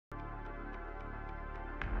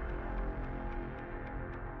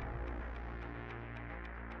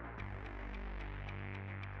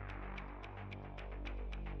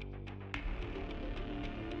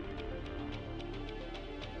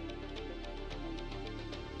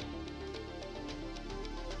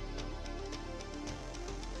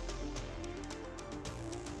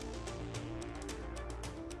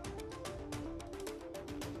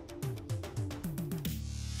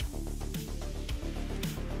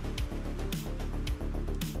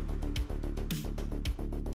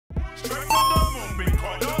straight to the moon,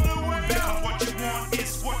 Bitcoin all the way. Because what you want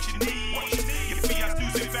is what you need. Your fiat's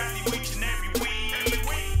losing value each and every week.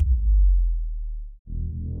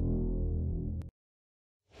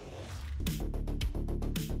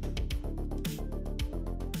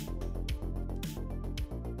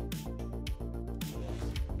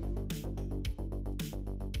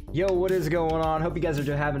 Yo, what is going on? Hope you guys are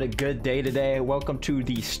just having a good day today. Welcome to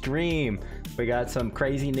the stream. We got some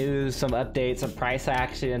crazy news, some updates, some price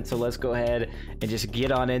action, so let's go ahead and just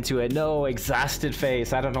get on into it. No, exhausted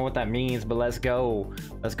face. I don't know what that means, but let's go.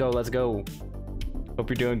 Let's go. Hope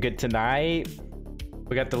you're doing good tonight.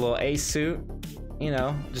 We got the little ace suit, you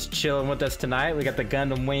know, just chilling with us tonight. We got the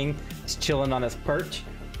Gundam wing just chilling on his perch.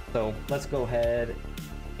 So let's go ahead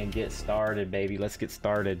and get started, baby. Let's get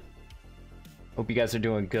started. Hope you guys are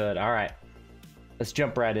doing good. All right, let's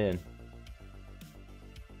jump right in.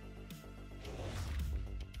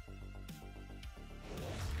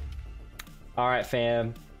 All right,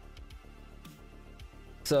 fam.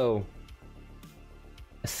 So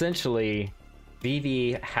essentially,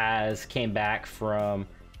 VeVe has came back from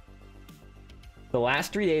the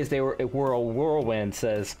last 3 days. They were a whirlwind,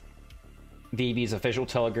 says VeVe's official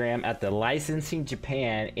telegram at the Licensing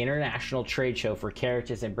Japan International Trade Show for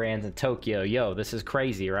characters and brands in Tokyo. Yo, this is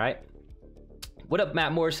crazy, right? What up,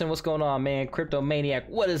 Matt Morrison? What's going on, man? Crypto Maniac,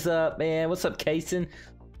 what is up, man? What's up, Kaysen? I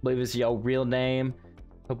believe it's your real name.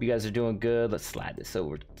 Hope you guys are doing good. Let's slide this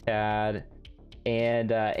over to Tad.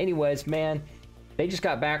 And anyways, man, they just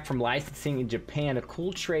got back from licensing in Japan, a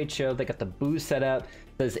cool trade show. They got the booth set up. It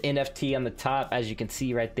says NFT on the top, as you can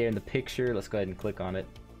see right there in the picture. Let's go ahead and click on it.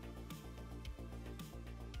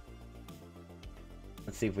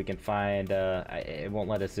 Let's see if we can find, it won't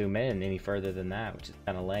let us zoom in any further than that, which is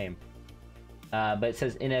kind of lame. But it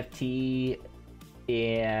says NFT,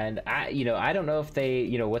 and I don't know if they,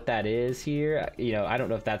 what that is here. I don't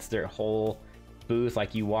know if that's their whole booth,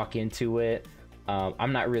 like you walk into it.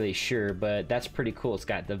 I'm not really sure, but that's pretty cool. It's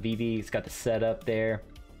got the VeVe, it's got the setup there.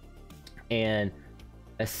 And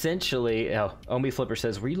essentially, OMI Flipper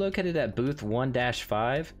says, were you located at booth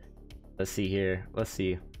 1-5? Let's see here. Let's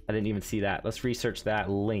see. I didn't even see that. Let's research that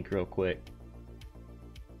link real quick.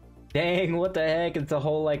 Dang, what the heck? It's a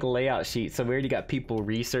whole like layout sheet. So we already got people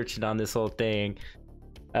researching on this whole thing.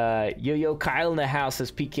 Yo Kyle in the house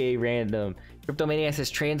says PK random. Cryptomaniac says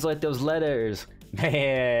translate those letters.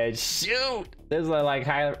 Man, shoot! Those are like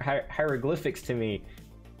hieroglyphics to me.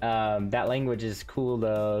 That language is cool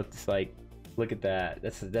though. It's like, look at that.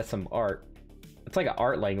 That's some art. It's like an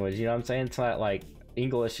art language, you know what I'm saying? It's not like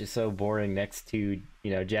English is so boring next to,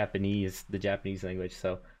 Japanese, the Japanese language.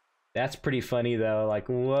 So that's pretty funny though. Like,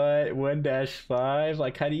 what? 1-5?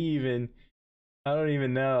 Like, how do you even, I don't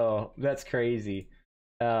even know. That's crazy.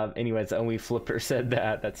 Anyways, only Flipper said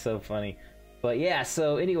that. That's so funny. But yeah,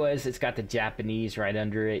 so anyways, it's got the Japanese right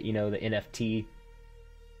under it, the NFT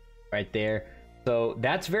right there. So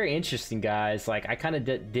that's very interesting, guys. Like, I kind of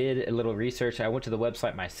did a little research. I went to the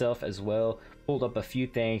website myself as well, pulled up a few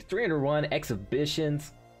things. 301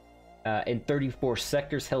 exhibitions in 34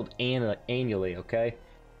 sectors held annually, okay?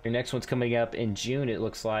 Your next one's coming up in June, it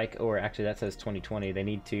looks like. Or actually, that says 2020. They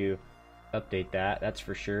need to update that, that's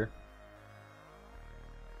for sure.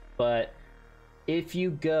 But if you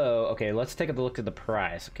go, okay, let's take a look at the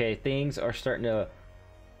price. Okay, things are starting to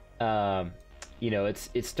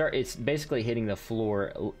it's basically hitting the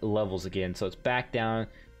floor levels again, so it's back down.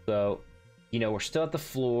 So we're still at the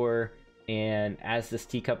floor, and as this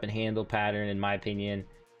teacup and handle pattern, in my opinion,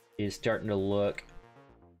 is starting to look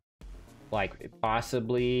like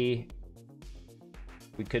possibly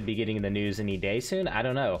we could be getting the news any day soon. I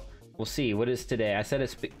don't know, we'll see. What is today? I said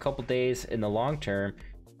it's a couple days in the long term,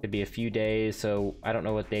 could be a few days, so I don't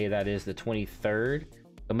know what day that is, the 23rd.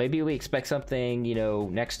 So maybe we expect something,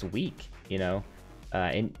 next week, in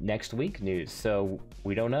next week news. So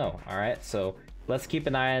we don't know. All right, so let's keep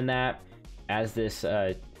an eye on that as this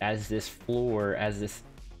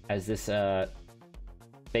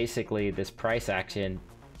basically this price action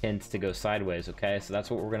tends to go sideways. Okay, so that's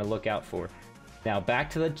what we're gonna look out for. Now back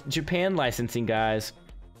to the Japan licensing, guys.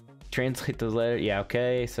 Translate the letter. Yeah,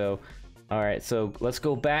 okay. So all right, so let's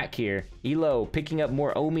go back here. Elo picking up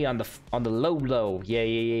more OMI on the low.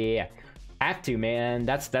 Yeah. Have to, man.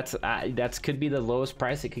 That's could be the lowest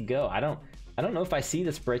price it could go. I don't know if I see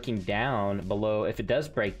this breaking down below. If it does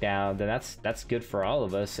break down, then that's good for all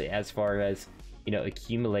of us as far as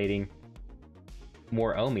accumulating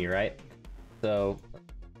more OMI, right? So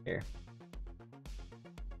here,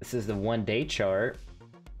 this is the 1 day chart.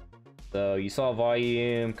 So you saw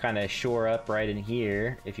volume kind of shore up right in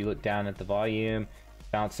here. If you look down at the volume,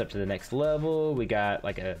 bounced up to the next level. We got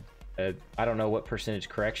like a I don't know what percentage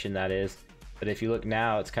correction that is, but if you look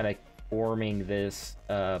now, it's kind of forming this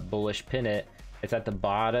bullish pennant. It's at the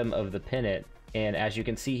bottom of the pennant, and as you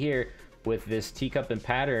can see here with this teacup and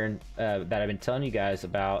pattern that I've been telling you guys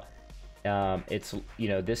about, it's, you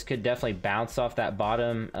know, this could definitely bounce off that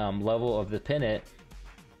bottom level of the pennant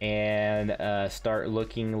and start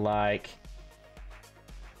looking like,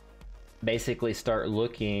 basically start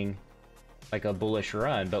looking like a bullish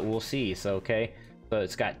run, but we'll see. So okay, so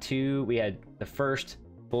it's got two, we had the first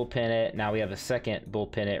bull pennant, now we have a second bull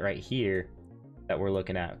pennant right here that we're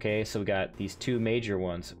looking at. Okay, so we got these two major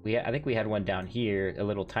ones. I think we had one down here, a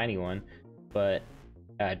little tiny one, but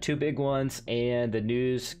two big ones, and the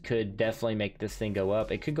news could definitely make this thing go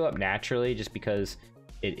up. It could go up naturally just because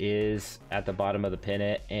it is at the bottom of the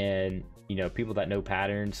pennant, and you know, people that know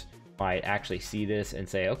patterns might actually see this and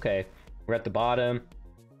say, okay, we're at the bottom,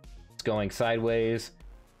 it's going sideways,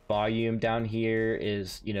 volume down here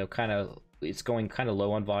is, you know, kind of, it's going kind of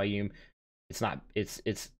low on volume. It's not, it's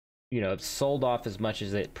you know, it's sold off as much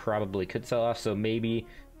as it probably could sell off, so maybe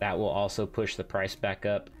that will also push the price back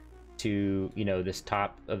up to, you know, this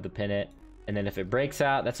top of the pennant. And then if it breaks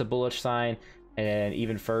out, that's a bullish sign. And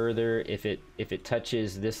even further, if it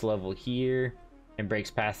touches this level here and breaks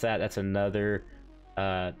past that, that's another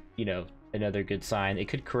you know, another good sign. It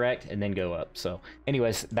could correct and then go up. So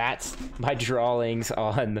anyways, that's my drawings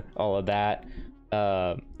on all of that.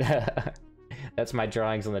 That's my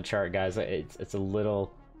drawings on the chart, guys. It's a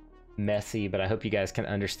little messy, but I hope you guys can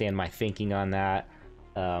understand my thinking on that.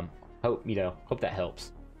 Hope that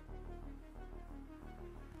helps.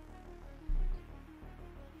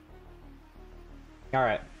 All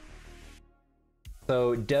right,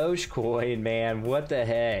 so Dogecoin, man, what the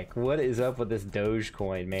heck? What is up with this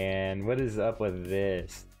Dogecoin, man? What is up with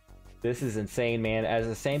this? This is insane, man. As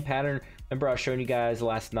the same pattern, remember I was showing you guys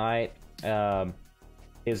last night, it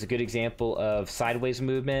was a good example of sideways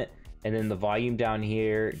movement, and then the volume down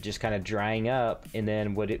here just kind of drying up, and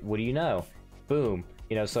then what do you know? Boom.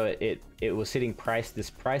 You know, so it was hitting this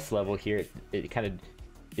price level here. It kind of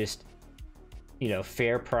just, you know,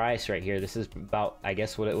 fair price right here. This is about, I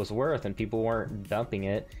guess, what it was worth, and people weren't dumping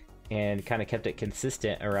it, and kind of kept it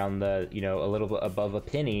consistent around the, you know, a little bit above a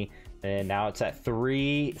penny, and now it's at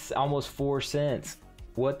almost 4 cents.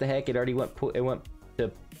 What the heck? It already went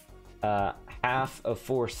to half of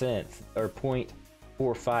 4 cents, or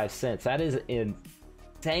 0.45 cents. That is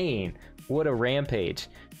insane. What a rampage.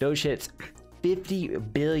 Doge hits 50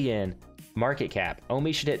 billion market cap.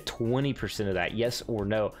 OMI should hit 20% of that, yes or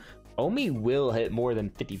no? OMI will hit more than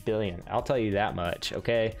 50 billion. I'll tell you that much,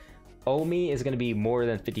 okay? OMI is going to be more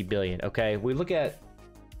than 50 billion, okay? We look at,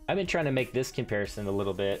 I've been trying to make this comparison a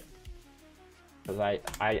little bit, because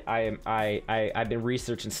I've been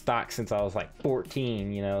researching stocks since I was like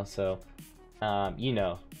 14, you know, so you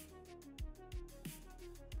know,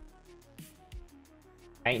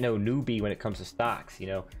 I ain't no newbie when it comes to stocks, you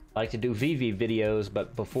know. I like to do VeVe videos,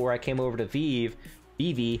 but before I came over to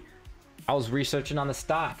VeVe, I was researching on the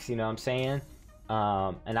stocks, you know what I'm saying?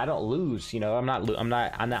 And I don't lose, you know,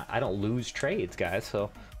 I don't lose trades, guys.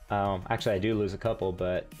 So actually I do lose a couple,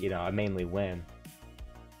 but you know, I mainly win.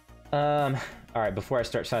 All right, before I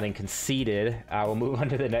start sounding conceited, I will move on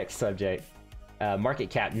to the next subject. Market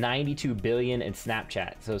cap 92 billion in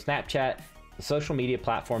Snapchat. So Snapchat, the social media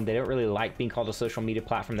platform, they don't really like being called a social media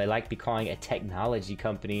platform. They like becoming a technology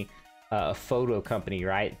company, a photo company,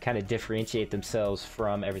 right? Kind of differentiate themselves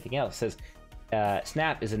from everything else. It says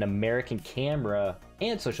Snap is an American camera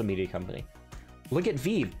and social media company. Look at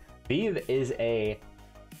VeVe. VeVe is a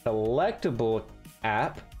collectible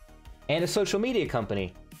app and a social media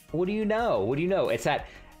company. What do you know? What do you know? It's at,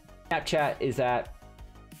 Snapchat is at,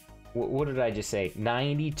 what did I just say?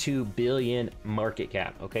 92 billion market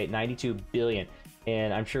cap. Okay, 92 billion.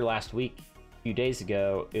 And I'm sure last week, a few days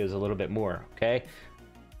ago, it was a little bit more. Okay.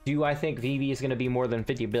 Do I think VeVe is going to be more than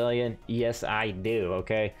 50 billion? Yes, I do.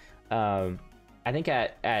 Okay. I think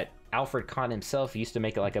at Alfred Kahn himself, he used to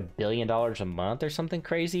make it like $1 billion a month or something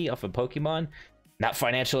crazy off of Pokemon. Not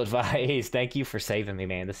financial advice. Thank you for saving me,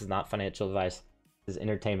 man. This is not financial advice. This is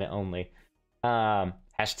entertainment only.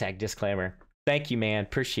 Hashtag disclaimer. Thank you, man.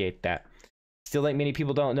 Appreciate that. Still, like many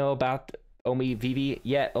people don't know about OMI VeVe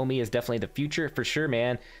yet. OMI is definitely the future for sure,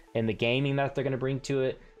 man. And the gaming that they're going to bring to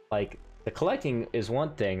it, like the collecting is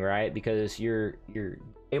one thing, right? Because you're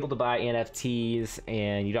able to buy NFTs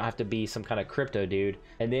and you don't have to be some kind of crypto dude.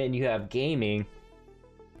 And then you have gaming,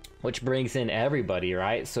 which brings in everybody,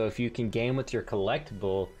 right? So if you can game with your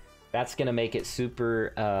collectible, that's going to make it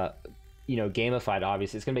super, you know, gamified.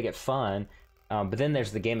 Obviously, it's going to make it fun. But then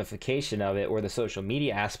there's the gamification of it, or the social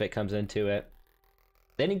media aspect comes into it.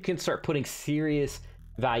 Then you can start putting serious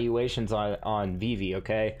valuations on VeVe.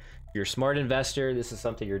 Okay, if you're a smart investor, this is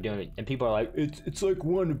something you're doing. And people are like, it's like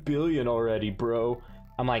 1 billion already, bro.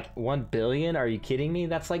 I'm like, 1 billion? Are you kidding me?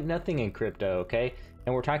 That's like nothing in crypto. Okay,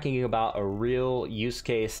 and we're talking about a real use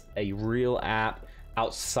case, a real app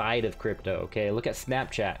outside of crypto. Okay, look at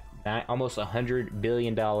Snapchat, almost $100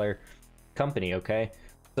 billion company. Okay,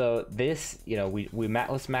 so this, you know,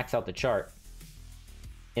 let's max out the chart.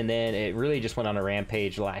 And then it really just went on a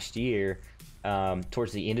rampage last year,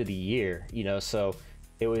 towards the end of the year, you know, so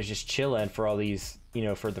it was just chilling for all these, you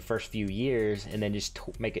know, for the first few years, and then just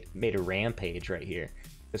made a rampage right here.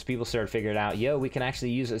 Because people started figuring out, yo, we can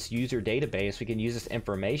actually use this user database, we can use this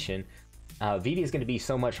information. VeVe is going to be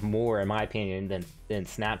so much more, in my opinion, than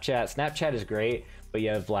Snapchat. Snapchat is great, but you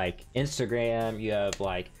have like Instagram, you have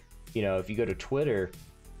like, you know, if you go to Twitter,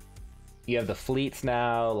 you have the fleets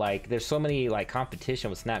now. Like, there's so many like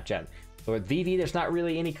competition with Snapchat. But with VeVe, there's not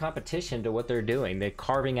really any competition to what they're doing. They're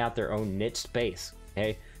carving out their own niche space.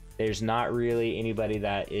 Okay, there's not really anybody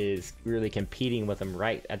that is really competing with them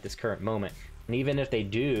right at this current moment. And even if they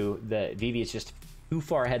do, the VeVe is just too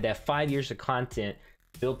far ahead. They have 5 years of content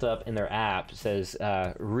built up in their app, says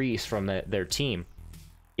Reese from their team.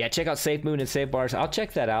 Yeah, check out Safe Moon and Safe Bars. I'll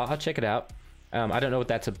check that out. I'll check it out. I don't know what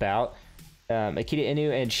that's about. Akita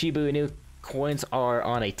Inu and Shibu Inu coins are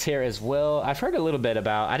on a tear as well. I've heard a little bit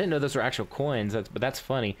about. I didn't know those were actual coins, but that's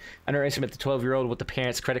funny. Underestimate the 12-year-old with the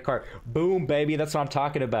parents' credit card. Boom, baby. That's what I'm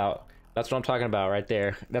talking about. That's what I'm talking about right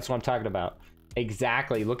there. That's what I'm talking about.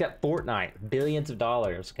 Exactly. Look at Fortnite. Billions of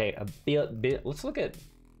dollars. Okay, let's look at.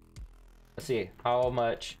 Let's see. How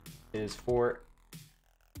much is Fortnite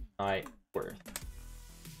worth?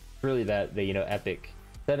 Really, the you know, epic.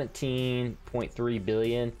 17.3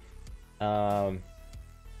 billion.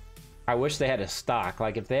 I wish they had a stock.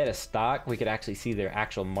 Like, if they had a stock, we could actually see their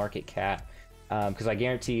actual market cap, because I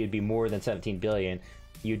guarantee it'd be more than 17 billion.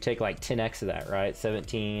 You'd take like 10x of that, right?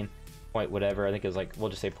 17 point whatever. I think it was like, we'll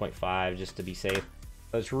just say 0.5 just to be safe.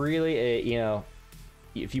 But it's really a, you know,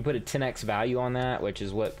 if you put a 10x value on that, which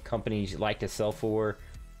is what companies like to sell for,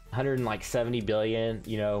 170 billion,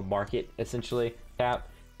 you know, market essentially cap,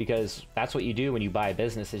 because that's what you do when you buy a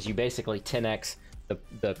business, is you basically 10x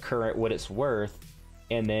the current what it's worth.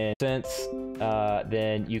 And then since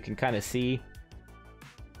then you can kind of see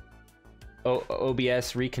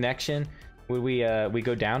OBS reconnection. Would we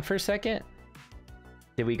go down for a second?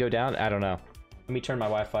 Did we go down? I don't know. Let me turn my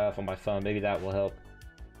Wi-Fi off on my phone. Maybe that will help.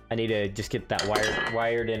 I need to just get that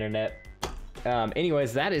wired internet.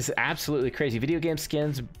 Anyways, that is absolutely crazy. Video game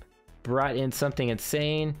skins brought in something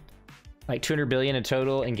insane, like 200 billion in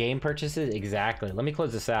total in game purchases. Exactly. Let me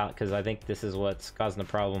close this out because I think this is what's causing the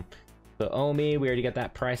problem. So OMI, we already got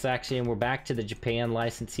that price action. We're back to the Japan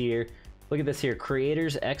license here. Look at this here,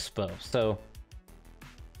 Creators Expo. So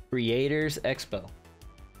Creators Expo.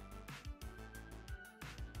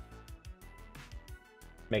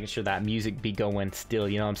 Making sure that music be going still,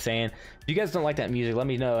 you know what I'm saying? If you guys don't like that music, let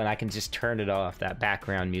me know and I can just turn it off, that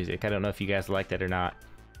background music. I don't know if you guys like that or not.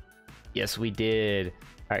 Yes, we did.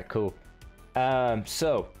 All right, cool. All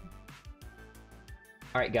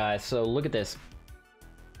right, guys, so look at this.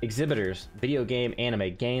 Exhibitors, video game,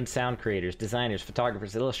 anime, game, sound creators, designers,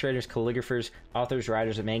 photographers, illustrators, calligraphers, authors,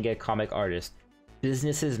 writers, manga, comic artists.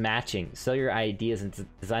 Businesses matching. Sell your ideas and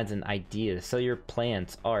designs and ideas. Sell your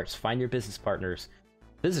plans, arts. Find your business partners.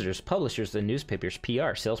 Visitors, publishers, and newspapers,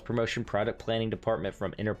 PR, sales promotion, product planning department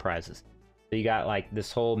from enterprises. So you got like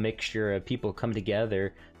this whole mixture of people come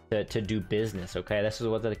together to do business. Okay, this is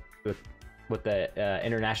what the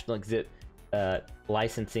international exhibit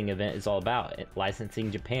licensing event is all about.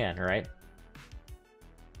 Licensing Japan, right?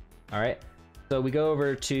 All right. So we go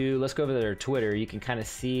over to, let's go over to their Twitter. You can kind of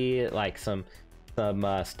see like some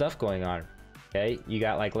stuff going on. Okay, you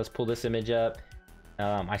got like, let's pull this image up.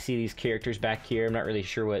 I see these characters back here. I'm not really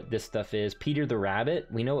sure what this stuff is. Peter the Rabbit.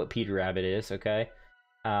 We know what Peter Rabbit is, okay?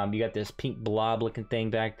 You got this pink blob looking thing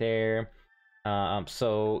back there.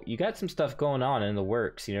 So you got some stuff going on in the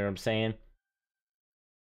works, you know what I'm saying?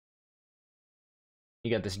 You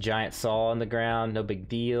got this giant saw on the ground, no big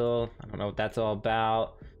deal. I don't know what that's all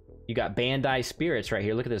about. You got Bandai Spirits right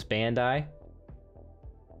here. Look at this, Bandai.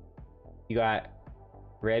 You got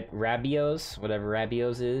Rabios, whatever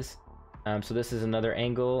Rabios is. So this is another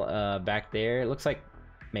angle back there. It looks like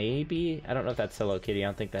maybe, I don't know if that's Hello Kitty. I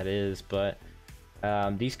don't think that is, but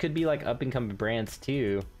these could be like up-and-coming brands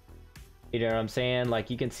too. You know what I'm saying? Like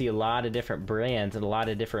you can see a lot of different brands and a lot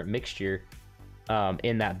of different mixture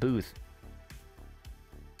in that booth.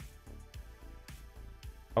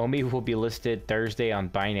 OMI will be listed Thursday on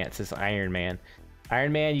Binance. This Iron Man.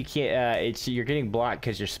 Iron Man, you can't. You're getting blocked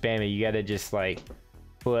because you're spamming. You gotta just like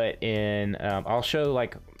put in, I'll show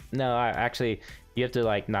like, no, actually, you have to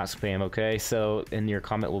like not spam, okay? So, and your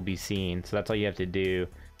comment will be seen. So that's all you have to do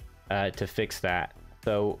to fix that.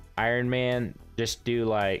 So Iron Man, just do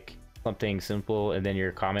like something simple and then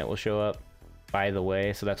your comment will show up, by the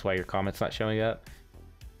way. So that's why your comment's not showing up.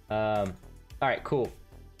 All right, cool.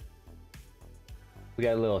 We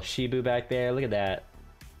got a little Shibu back there. Look at that.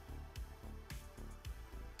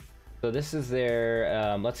 So this is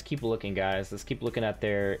their, let's keep looking, guys. Let's keep looking at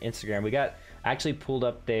their Instagram. We got, I actually pulled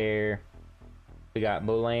up their, we got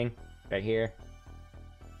Molang right here.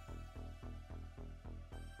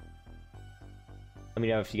 Let me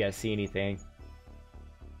know if you guys see anything.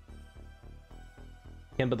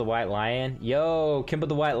 Kimba the White Lion. Yo, Kimba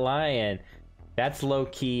the White Lion. That's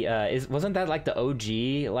low-key, wasn't that like the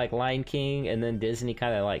OG, like Lion King, and then Disney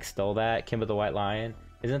kind of like stole that, Kimba the White Lion?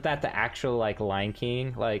 Isn't that the actual like Lion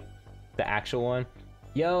King, like the actual one?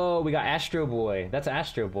 Yo, we got Astro Boy. That's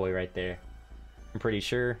Astro Boy right there. I'm pretty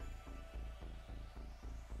sure.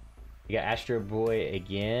 We got Astro Boy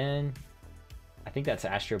again. I think that's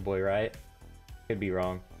Astro Boy, right? Could be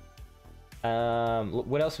wrong.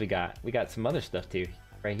 What else we got? We got some other stuff too,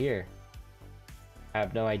 right here. I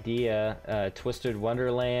have no idea. Twisted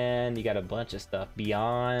Wonderland. You got a bunch of stuff.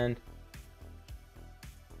 Beyond.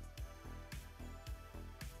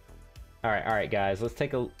 All right, guys. Let's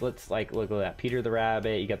take a like look at that. Peter the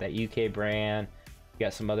Rabbit. You got that UK brand. You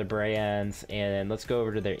got some other brands, and let's go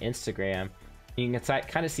over to their Instagram. You can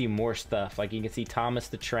kind of see more stuff. Like you can see Thomas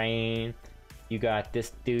the Train. You got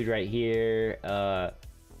this dude right here.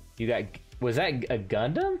 You got, was that a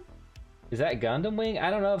Gundam? Is that Gundam Wing? I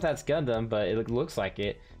don't know if that's Gundam, but it looks like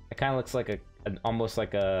it. It kind of looks like almost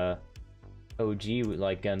like a OG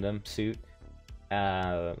like Gundam suit.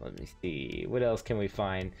 Let me see. What else can we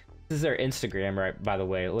find? This is their Instagram, right? By the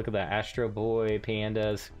way, look at that. Astro Boy,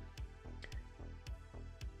 Pandas,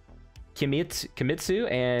 Kimitsu,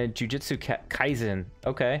 and Jujutsu Kaisen.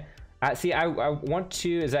 Okay. See, I want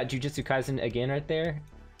to. Is that Jujutsu Kaisen again right there?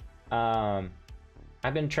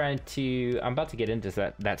 I've been trying to. I'm about to get into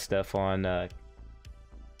that stuff on the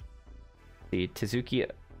Tezuki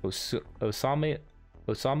Osamu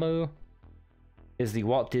is the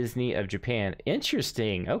Walt Disney of Japan.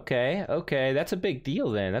 Interesting. Okay, that's a big deal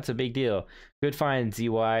then. That's a big deal. Good find,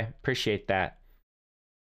 ZY. Appreciate that.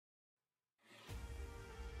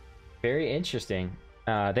 Very interesting.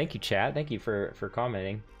 Thank you, chat. Thank you for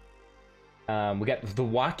commenting. We got The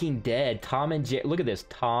Walking Dead. Tom and Jerry. Look at this.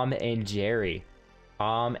 Tom and Jerry.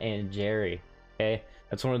 Tom and Jerry. Okay,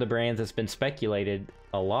 that's one of the brands that's been speculated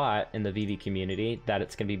a lot in the VeVe community, that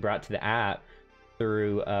it's going to be brought to the app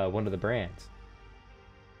through one of the brands.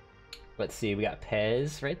 Let's see, we got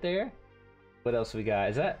Pez right there. What else we got?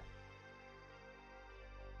 Is that,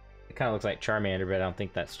 it kind of looks like Charmander, but I don't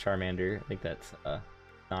think that's Charmander. I think that's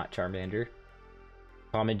not Charmander.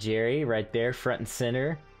 Tom and Jerry right there, front and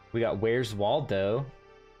center. We got Where's Waldo.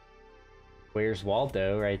 Where's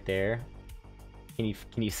Waldo right there. Can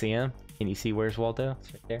you see him? Can you see Where's Waldo?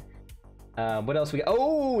 It's right there. What else we got?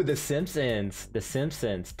 Oh, The Simpsons. The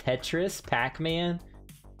Simpsons. Tetris, Pac-Man.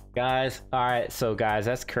 Guys, alright, so guys,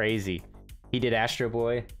 that's crazy. He did Astro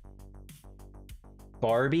Boy.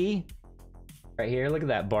 Barbie. Right here, look at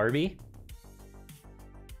that, Barbie.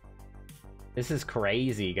 This is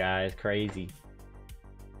crazy, guys. Crazy.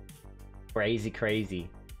 Crazy.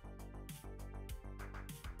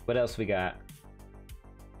 What else we got?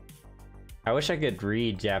 I wish I could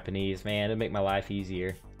read Japanese, man. It'd make my life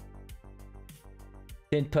easier.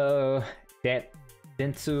 Denpo,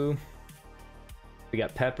 Dentsu. We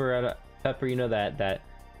got Pepper. Pepper, you know that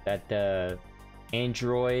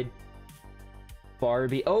Android.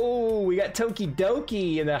 Barbie. Oh, we got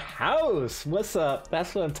Tokidoki in the house. What's up?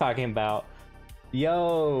 That's what I'm talking about.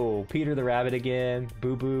 Yo, Peter the Rabbit again.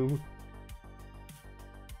 Boo Boo.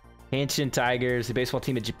 Hanshin Tigers, the baseball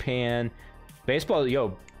team of Japan. Baseball,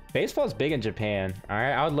 yo, baseball's big in Japan. All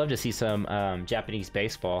right, I would love to see some Japanese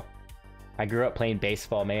baseball. I grew up playing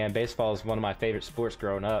baseball, man. Baseball is one of my favorite sports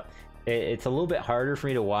growing up. It's a little bit harder for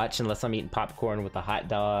me to watch unless I'm eating popcorn with a hot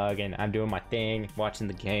dog and I'm doing my thing, watching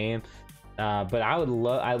the game. But I would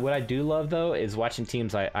love, what I do love though is watching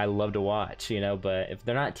teams I love to watch, you know. But if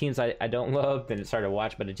they're not teams I don't love, then it's hard to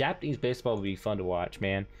watch. But a Japanese baseball would be fun to watch,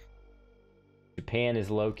 man. Japan is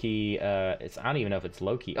low-key, I don't even know if it's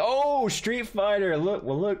low-key. Oh, Street Fighter! Look,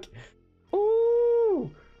 well look. Ooh!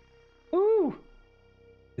 Ooh!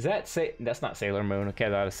 Is that, that's not Sailor Moon. Okay, I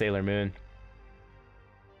thought it was Sailor Moon.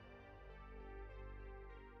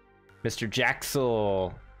 Mr.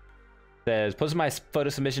 Jaxel says, posted my photo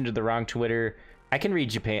submission to the wrong Twitter. I can read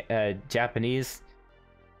Japanese.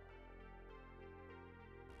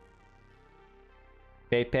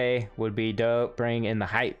 VeVe would be dope. Bring in the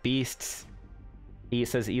hype beasts. He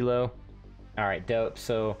says Elo. All right, dope.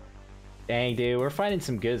 So, dang, dude, we're finding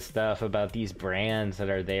some good stuff about these brands that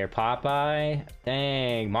are there. Popeye,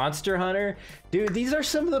 dang, Monster Hunter, dude, these are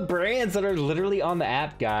some of the brands that are literally on the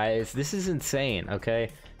app, guys. This is insane. Okay,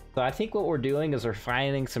 so I think what we're doing is we're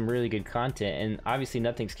finding some really good content, and obviously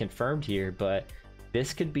nothing's confirmed here, but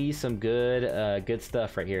this could be some good, good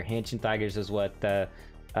stuff right here. Hanshin Tigers is what the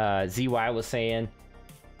ZY was saying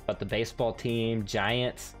about the baseball team.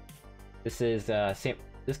 Giants. This is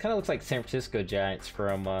this kind of looks like San Francisco Giants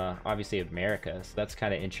from obviously America, so that's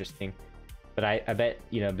kind of interesting. But I bet,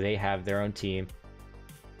 you know, they have their own team.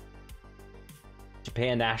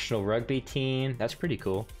 Japan national rugby team, that's pretty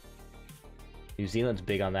cool. New Zealand's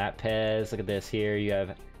big on that. Pez, look at this here. You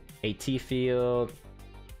have AT Field.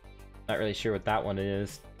 Not really sure what that one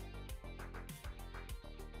is.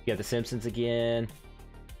 You got the Simpsons again.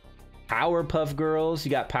 Powerpuff Girls.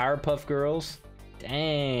 You got Powerpuff Girls.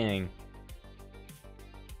 Dang.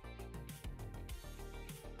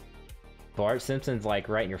 Bart Simpson's like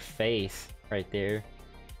right in your face right there.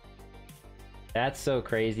 That's so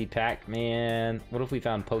crazy. Pac-Man. What if we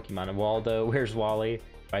found Pokemon? And Waldo. Where's Wally?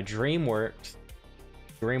 By DreamWorks.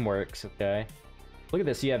 DreamWorks, okay. Look at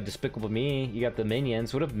this. You have Despicable Me. You got the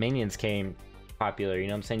Minions. What if Minions came popular? You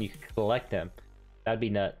know what I'm saying? You could collect them. That'd be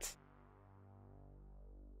nuts.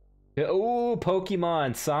 Oh,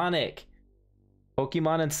 Pokemon. Sonic.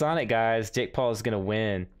 Pokemon and Sonic, guys. Jake Paul is going to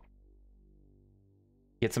win.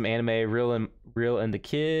 Get some anime, real into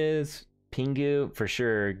kids. Pingu, for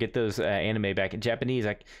sure. Get those anime back in Japanese.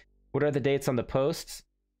 Like, what are the dates on the posts?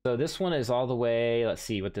 So this one is all the way. Let's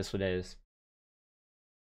see what this one is.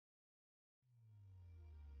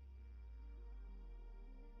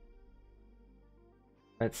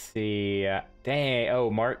 Let's see. Dang.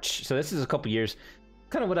 Oh, March. So this is a couple years.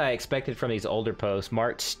 Kind of what I expected from these older posts.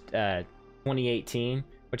 March 2018,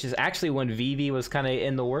 which is actually when VeVe was kind of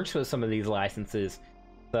in the works with some of these licenses.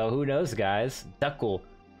 So who knows, guys? Duckle.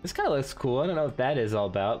 This kind of looks cool. I don't know what that is all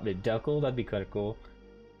about, but Duckle, that'd be kind of cool.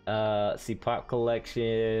 Let's see, Pop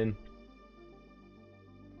Collection.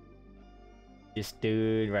 This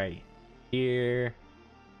dude right here.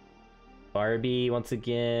 Barbie, once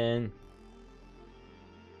again.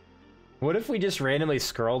 What if we just randomly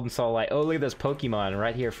scrolled and saw like, oh, look at this Pokemon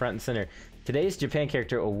right here, front and center. Today's Japan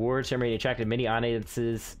Character Awards ceremony attracted many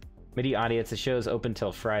audiences. The show is open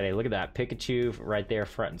till Friday. Look at that Pikachu right there,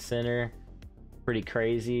 front and center. Pretty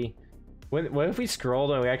crazy. What if we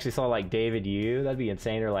scrolled and we actually saw like David Yu? That'd be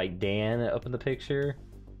insane. Or like Dan up in the picture.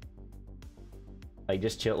 Like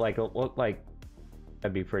just chill, like look like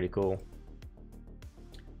that'd be pretty cool.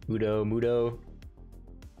 Mudo.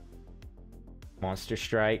 Monster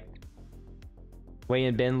Strike. Wei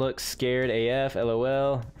and Ben looks scared AF.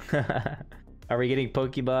 LOL. Are we getting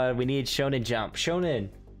Pokemon? We need Shonen Jump. Shonen.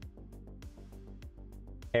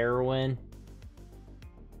 Heroin.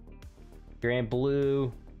 Grand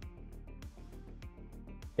Blue.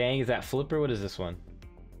 Dang, is that Flipper? What is this one?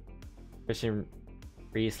 Christian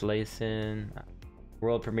Reese Layson.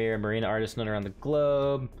 World premiere marina artist known around the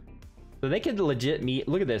globe. So they could legit meet.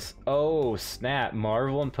 Look at this. Oh, snap.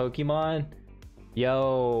 Marvel and Pokemon.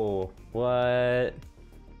 Yo. What?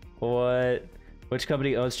 What? Which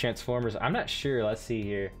company owns Transformers? I'm not sure. Let's see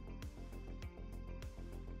here.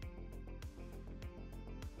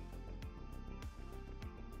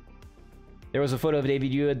 There was a photo of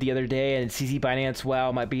David Yu the other day, and CZ Binance,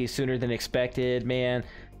 wow, might be sooner than expected, man.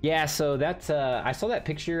 Yeah, so that's, I saw that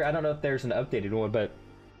picture. I don't know if there's an updated one, but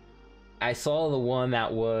I saw the one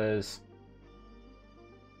that was,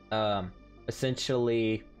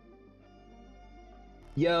 essentially,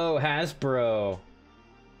 yo, Hasbro.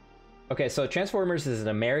 Okay, so Transformers is an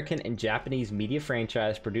American and Japanese media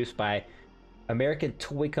franchise produced by American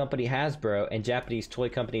toy company Hasbro and Japanese toy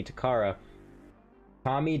company Takara.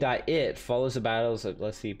 Tommy.it follows the battles of,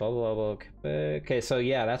 let's see, blah, blah, blah, blah. Okay, so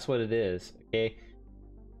yeah, that's what it is. Okay.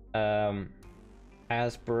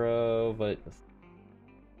 Hasbro, but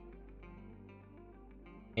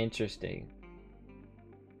interesting.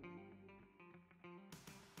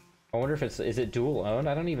 I wonder if is it dual owned?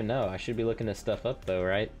 I don't even know. I should be looking this stuff up though,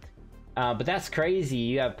 right? But that's crazy.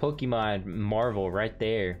 You have Pokemon Marvel right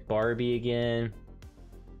there. Barbie again.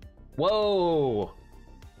 Whoa!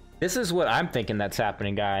 This is what I'm thinking that's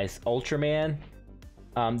happening, guys. Ultraman.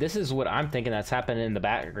 This is what I'm thinking that's happening in the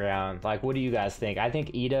background. Like, what do you guys think? I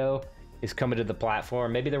think Ito is coming to the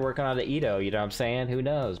platform. Maybe they're working on the Ito, you know what I'm saying? Who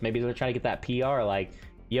knows? Maybe they're trying to get that PR, like,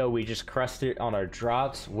 yo, we just crushed it on our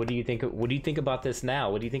drops. What do you think? What do you think about this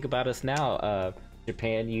now? What do you think about us now,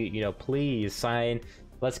 Japan? You know, please sign.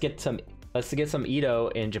 Let's get some Ito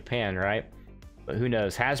in Japan, right? But who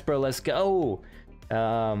knows? Hasbro, let's go.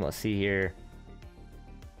 Let's see here.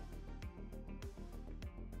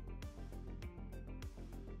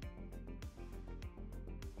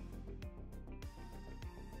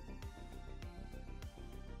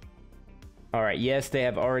 All right, yes, they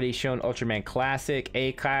have already shown Ultraman Classic.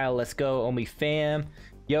 Hey, Kyle, let's go. OMI fam.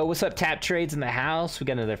 Yo, what's up, Tap Trades in the house? We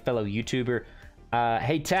got another fellow YouTuber.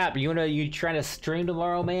 Hey, Tap, you trying to stream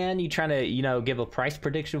tomorrow, man? You trying to, give a price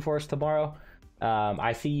prediction for us tomorrow?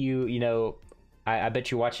 I see you, I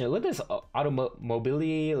bet you're watching it. Look at this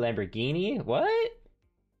Automobility Lamborghini. What?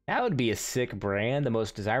 That would be a sick brand. The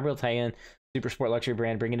most desirable Italian super sport luxury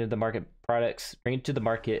brand, bringing to the market products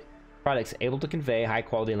able to convey high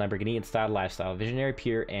quality Lamborghini and style lifestyle, visionary,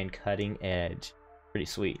 pure, and cutting edge. Pretty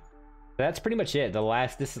sweet. That's pretty much it.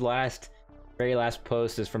 Very last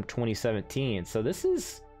post is from 2017. So this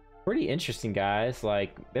is pretty interesting, guys.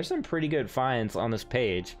 Like, there's some pretty good finds on this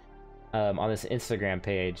page, on this Instagram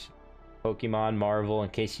page. Pokemon, Marvel, in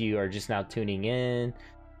case you are just now tuning in.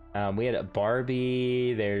 We had a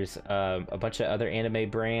Barbie. There's a bunch of other anime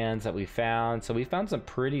brands that we found. So we found some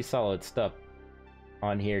pretty solid stuff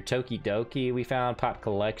on here. Tokidoki we found, Pop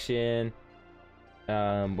Collection.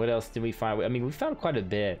 What else did we find? I mean, we found quite a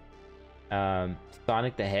bit.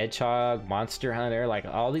 Sonic the Hedgehog, Monster Hunter, like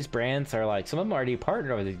all these brands are like, some of them already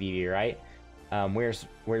partnered with the VeVe, right?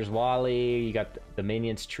 Where's Wally? You got the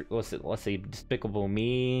Minions. Let's see, Despicable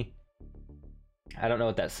Me. I don't know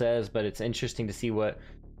what that says, but it's interesting to see what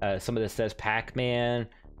some of this says. Pac-Man.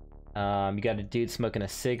 You got a dude smoking a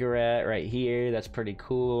cigarette right here. That's pretty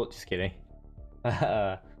cool. Just kidding.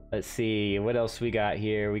 Let's see what else we got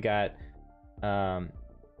here. We got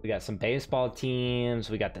some baseball teams.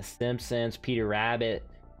 We got the Simpsons, Peter Rabbit.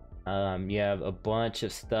 You have a bunch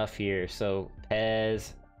of stuff here. So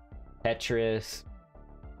Pez, Tetris.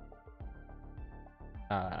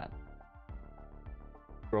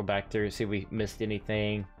 Scroll back through, see if we missed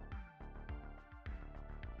anything.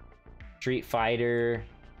 Street Fighter,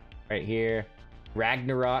 right here.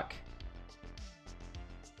 Ragnarok.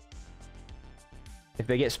 If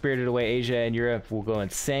they get Spirited Away, Asia and Europe will go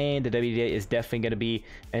insane. The WDA is definitely going to be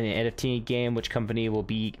an NFT game. Which company will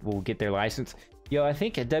get their license? Yo, I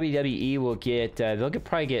think WWE will get. They'll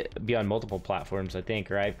probably be on multiple platforms. I think,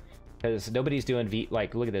 right? Because nobody's doing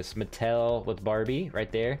like, look at this, Mattel with Barbie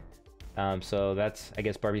right there. So that's, I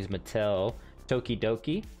guess, Barbie's Mattel.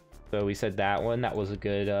 Tokidoki. So we said that one. That was a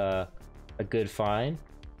good find.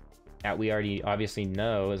 That we already obviously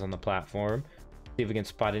know is on the platform. See if we can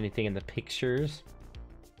spot anything in the pictures.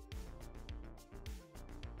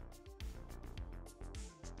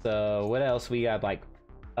 So what else we got? Like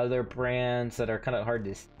other brands that are kind of hard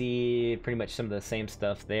to see. Pretty much some of the same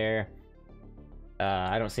stuff there.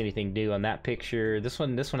 I don't see anything new on that picture. This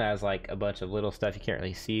one has like a bunch of little stuff you can't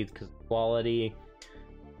really see because of quality.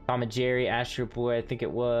 Tom and Jerry, Astro Boy, I think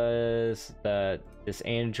it was. This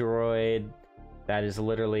android that is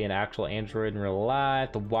literally an actual android in real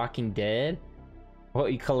life. The Walking Dead. What, are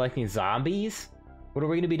you collecting zombies? What are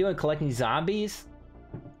we gonna be doing? Collecting zombies?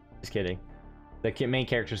 Just kidding. The main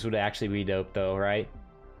characters would actually be dope though, right?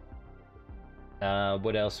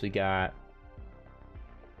 What else we got?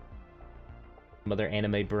 Some other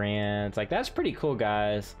anime brands. Like, that's pretty cool,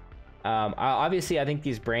 guys. Obviously, I think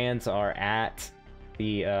these brands are at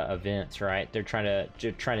the events, right? They're trying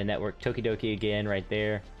to network. Tokidoki again, right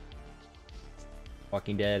there.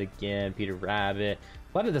 Walking Dead again. Peter Rabbit.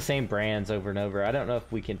 A lot of the same brands over and over. I don't know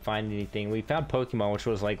if we can find anything. We found Pokemon, which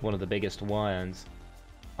was like one of the biggest ones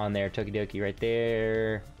on there. Tokidoki right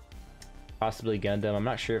there. Possibly Gundam. I'm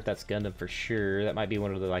not sure if that's Gundam for sure. That might be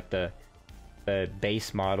one of the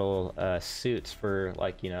base model suits for,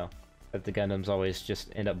 like, that the Gundams always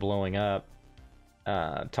just end up blowing up.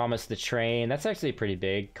 Thomas the Train. That's actually pretty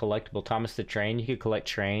big. Collectible Thomas the Train. You could collect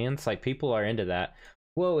trains. Like, people are into that.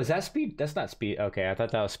 Whoa, is that Speed? That's not Speed. Okay, I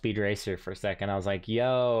thought that was Speed Racer for a second. I was like,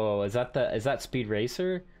 yo, is that Speed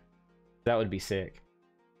Racer? That would be sick.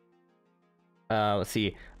 Let's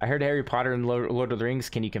see. I heard Harry Potter and Lord of the Rings.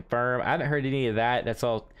 Can you confirm? I haven't heard any of that. That's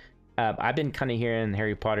all. I've been kind of hearing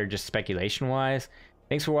Harry Potter just speculation wise.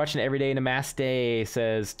 Thanks for watching Everyday Namaste,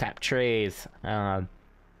 says Tap Trays.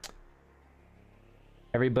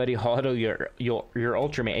 Everybody hodl your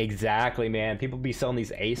Ultraman. Exactly, man. People be selling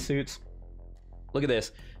these A suits. Look at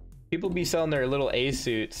this. People be selling their little A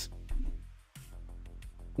suits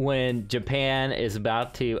when Japan is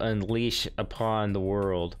about to unleash upon the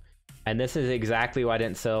world. And this is exactly why I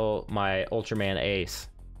didn't sell my Ultraman Ace.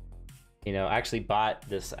 I actually bought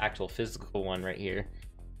this actual physical one right here.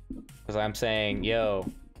 Because I'm saying, yo,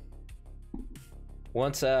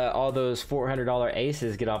 once all those $400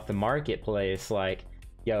 aces get off the marketplace, like,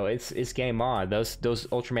 yo, it's game on. Those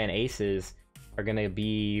Ultraman aces are gonna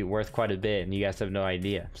be worth quite a bit, and you guys have no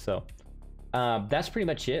idea. So that's pretty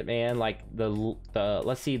much it, man. Like the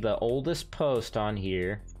let's see, the oldest post on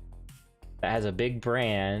here that has a big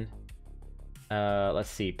brand. Let's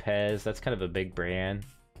see, Pez. That's kind of a big brand.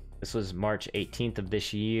 This was March 18th of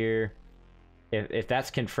this year. If that's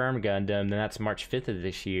confirmed Gundam, then that's March 5th of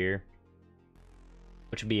this year,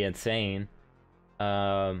 which would be insane.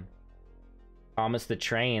 Thomas the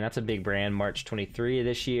Train, that's a big brand, March 23 of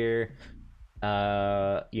this year.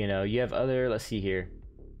 You know, you have other, let's see here.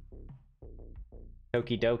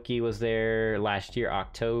 Tokidoki was there last year,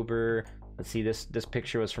 October. Let's see, this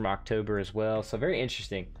picture was from October as well. So very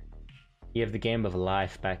interesting. You have the Game of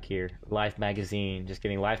Life back here. Life magazine. Just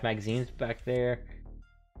kidding. Life magazine's back there.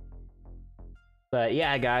 But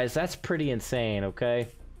yeah, guys, that's pretty insane, okay?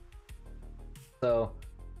 So,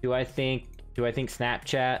 do I think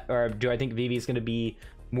Snapchat, or do I think VeVe is going to be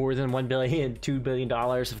more than $1 billion, $2 billion?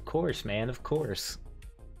 Of course, man. Of course.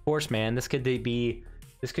 Of course, man. This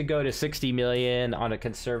could go to 60 million on a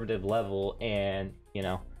conservative level, and, you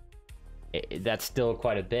know, that's still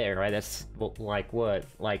quite a bit, right? That's like what,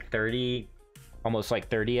 like 30, almost like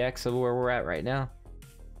 30x of where we're at right now.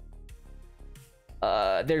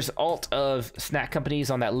 There's alt of snack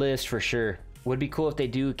companies on that list for sure. Would be cool if they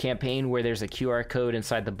do a campaign where there's a QR code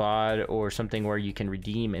inside the bod, or something where you can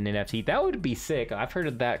redeem an NFT. That would be sick. I've heard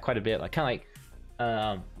of that quite a bit. Like kind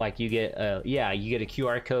of like you get yeah, you get a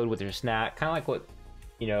QR code with your snack, kind of like what,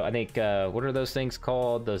 you know, I think what are those things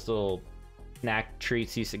called? Those little snack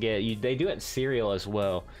treats you used to get. They do it in cereal as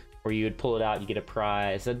well, where you would pull it out, you get a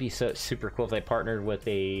prize. That'd be so super cool if they partnered with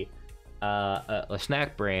a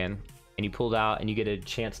snack brand, and you pulled out and you get a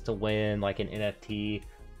chance to win like an NFT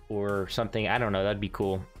or something. I don't know, that'd be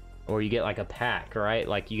cool. Or you get like a pack, right?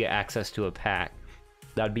 Like you get access to a pack.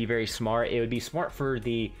 That'd be very smart. It would be smart for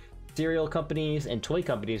the cereal companies and toy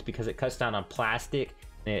companies because it cuts down on plastic,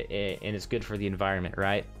 and it's good for the environment,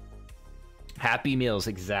 right? Happy Meals,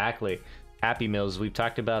 exactly. Happy Meals, we've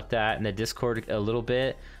talked about that in the Discord a little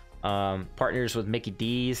bit. Partners with Mickey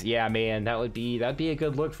D's, yeah, man, that'd be a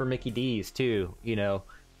good look for Mickey D's too. You know,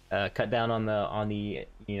 cut down on the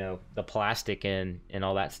you know, the plastic and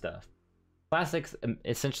all that stuff. Plastic's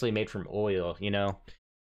essentially made from oil, you know.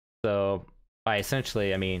 So by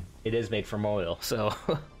essentially, I mean it is made from oil. So,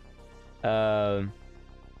 all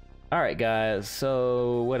right, guys.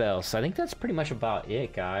 So what else? I think that's pretty much about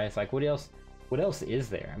it, guys. Like, what else? What else is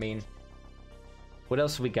there? I mean, what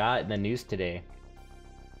else we got in the news today?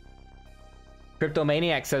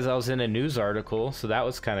 Cryptomaniac says I was in a news article, so that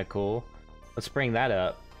was kind of cool. Let's bring that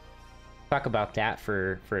up. Talk about that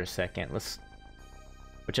for a second.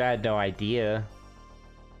 Which I had no idea.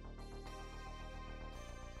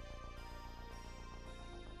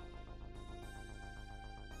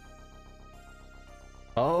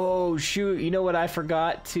 Oh shoot! You know what I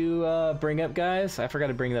forgot to bring up, guys? I forgot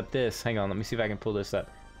to bring up this. Hang on, let me see if I can pull this up.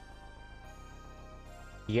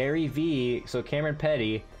 Gary V, so Cameron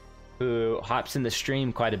Petty, who hops in the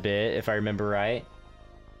stream quite a bit, if I remember right.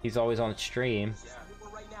 He's always on stream.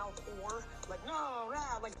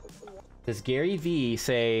 Does Gary V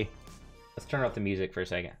say... Let's turn off the music for a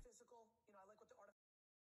second.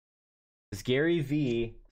 Does Gary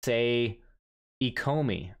V say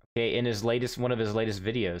ECOMI, okay, in his latest, one of his latest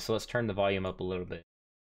videos? So let's turn the volume up a little bit.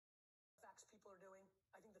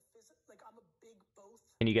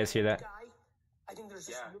 Can you guys hear that? I think there's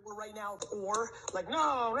just more right now, or like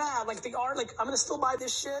no, like they are like I'm gonna still buy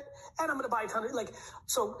this shit, and I'm gonna buy a ton of like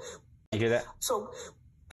so. You hear that? So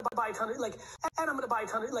buy a ton of like, and I'm gonna buy a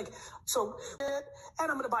ton of like so shit,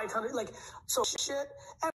 and I'm gonna buy a ton of like so shit.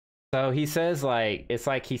 And so he says like it's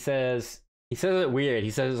like he says it weird.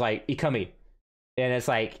 He says like ECOMI, and it's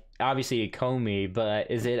like obviously ECOMI,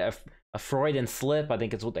 but is it a Freudian slip? I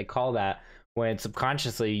think it's what they call that, when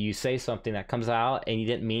subconsciously you say something that comes out and you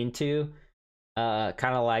didn't mean to.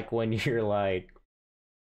 Kind of like when you're like,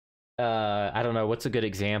 I don't know, what's a good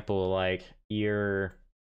example? Like you're,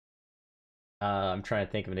 I'm trying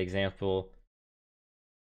to think of an example.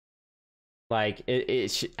 Like I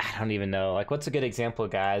don't even know. Like, what's a good example,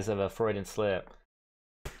 guys, of a Freudian slip?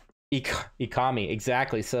 ECOMI,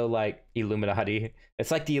 exactly. So like Illuminati. It's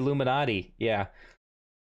like the Illuminati. Yeah.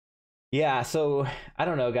 Yeah. So I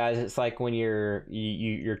don't know, guys. It's like when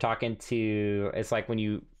you're talking to. It's like when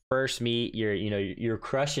you first meet, you're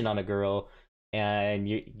crushing on a girl, and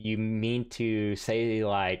you mean to say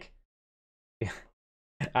like,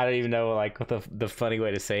 I don't even know like what the funny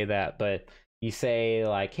way to say that, but you say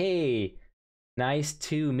like, hey, nice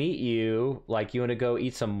to meet you, like you want to go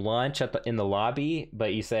eat some lunch in the lobby,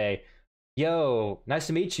 but you say, yo, nice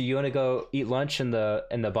to meet you. You want to go eat lunch in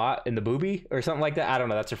the booby or something like that? I don't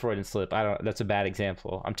know. That's a Freudian slip. I don't. That's a bad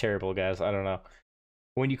example. I'm terrible, guys. I don't know.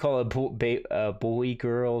 When you call a boy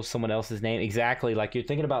girl someone else's name, exactly like you're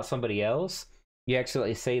thinking about somebody else, you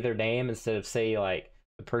actually say their name instead of say like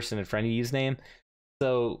the person in front of you's name.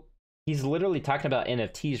 So he's literally talking about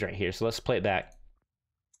NFTs right here. So let's play it back.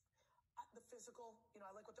 The physical, you know,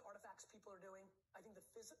 I like what the artifacts people are doing. I think the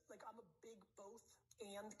physical, like I'm a big both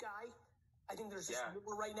and guy. I think there's just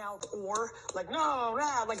more right now, or like no,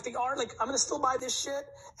 nah, like the art, like I'm gonna still buy this shit,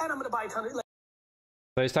 and I'm gonna buy a ton of. Like,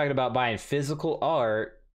 so he's talking about buying physical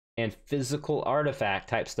art and physical artifact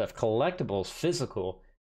type stuff, collectibles, physical,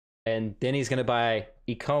 and then he's gonna buy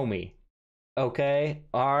ECOMI. Okay,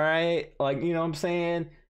 all right, like you know what I'm saying.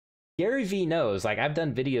 Gary V knows. Like I've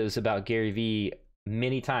done videos about Gary V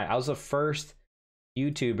many times. I was the first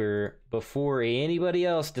YouTuber before anybody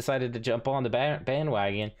else decided to jump on the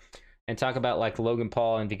bandwagon and talk about like Logan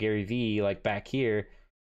Paul and the Gary V, like back here,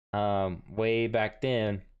 way back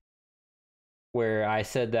then, where I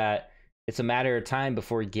said that it's a matter of time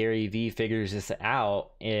before Gary V figures this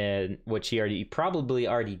out, and which he probably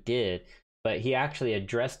already did, but he actually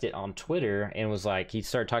addressed it on Twitter and was like, he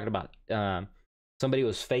started talking about somebody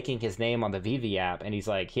was faking his name on the VeVe app, and he's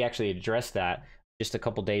like, he actually addressed that just a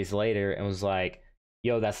couple days later and was like,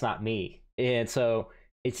 yo, that's not me. And so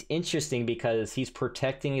it's interesting because he's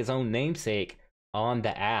protecting his own namesake on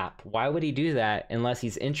the app. Why would he do that unless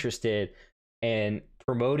he's interested in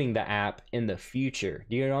promoting the app in the future?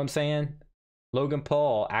 Do you know what I'm saying? Logan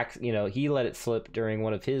Paul, you know, he let it slip during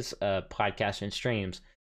one of his podcasts and streams.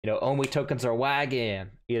 You know, OMI tokens are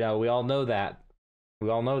wagging. You know, we all know that.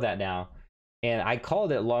 We all know that now. And I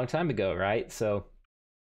called it a long time ago, right? So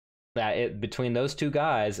that between those two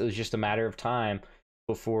guys, it was just a matter of time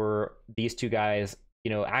before these two guys,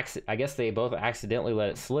 you know, I guess they both accidentally let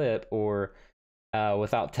it slip, or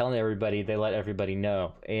without telling everybody, they let everybody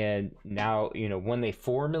know. And now, you know, when they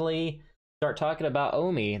formally start talking about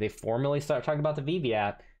OMI, they formally start talking about the VeVe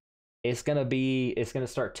app, it's gonna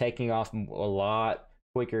start taking off a lot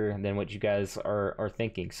quicker than what you guys are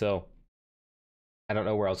thinking. So I don't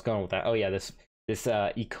know where I was going with that. Oh yeah, this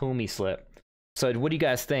ECOMI slip. So what do you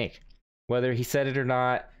guys think? Whether he said it or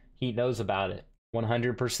not, he knows about it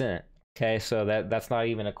 100%. Okay, so that's not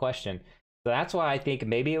even a question. So that's why I think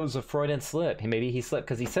maybe it was a Freudian slip. Maybe he slipped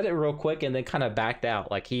because he said it real quick and then kind of backed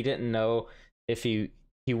out. Like he didn't know if he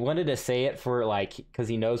wanted to say it for like because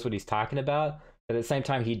he knows what he's talking about, but at the same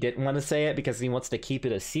time he didn't want to say it because he wants to keep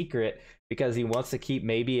it a secret, because he wants to keep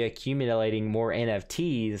maybe accumulating more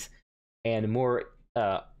NFTs and more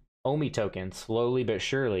OMI tokens slowly but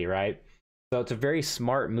surely, right? So it's a very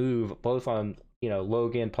smart move, both on, you know,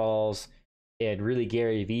 Logan Paul's and really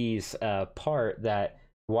Gary V's part, that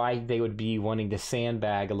why they would be wanting to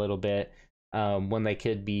sandbag a little bit when they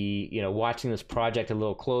could be, you know, watching this project a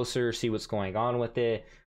little closer, see what's going on with it,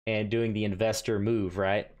 and doing the investor move,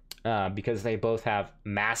 right? Because they both have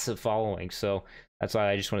massive followings. So that's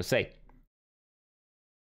why I just want to say.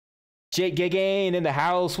 Jake Gagain in the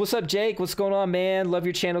house. What's up, Jake? What's going on, man? Love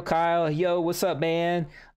your channel, Kyle. Yo, what's up, man?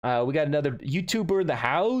 We got another YouTuber in the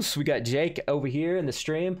house. We got Jake over here in the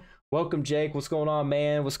stream. Welcome, Jake. What's going on,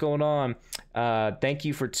 man? What's going on? Thank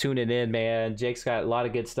you for tuning in, man. Jake's got a lot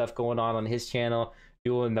of good stuff going on his channel.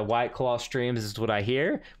 Doing the White Claw streams is what I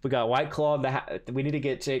hear. We got White Claw. We need to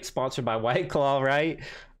get Jake sponsored by White Claw, right?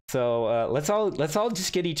 So let's all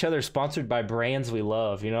just get each other sponsored by brands we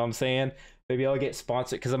love. You know what I'm saying? Maybe I'll get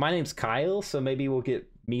sponsored because my name's Kyle, so maybe we'll get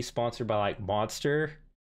me sponsored by like Monster,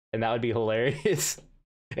 and that would be hilarious.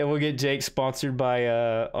 And we'll get Jake sponsored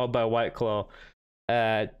by White Claw.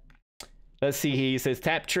 Let's see. He says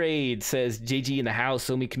Tap Trade says JG in the house.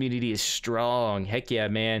 OMI community is strong. Heck yeah,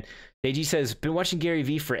 man. JG says been watching Gary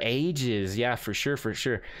V for ages. Yeah, for sure, for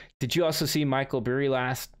sure. Did you also see Michael Burry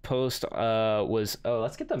last post?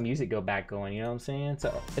 Let's get the music back going. You know what I'm saying?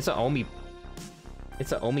 It's a OMI.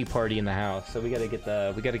 It's an OMI party in the house, so we gotta get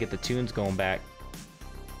the tunes going back.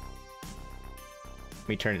 Let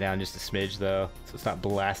me turn it down just a smidge though, so it's not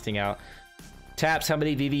blasting out. Taps, how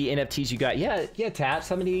many VeVe NFTs you got? Yeah, Taps,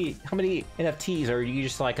 how many NFTs, or are you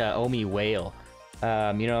just like a OMI whale? You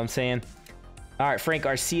know what I'm saying? All right, Frank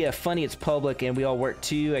Garcia, funny it's public and we all work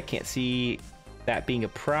too. I can't see that being a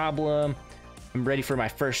problem. I'm ready for my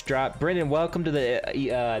first drop. Brendan, welcome to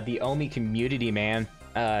the OMI community, man.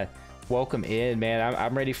 Welcome in, man.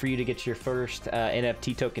 I'm ready for you to get your first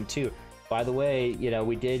NFT token too. By the way, you know,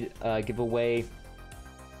 we did give away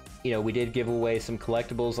some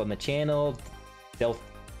collectibles on the channel.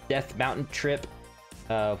 Death Mountain Trip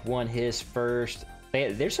won his first.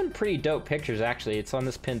 There's some pretty dope pictures actually. It's on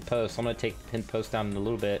this pinned post. I'm gonna take the pinned post down in a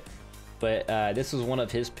little bit. but this was one of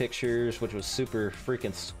his pictures, which was super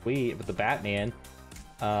freaking sweet with the Batman.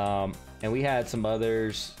 And we had some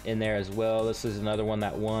others in there as well. This is another one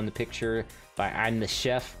that won the picture by I'm the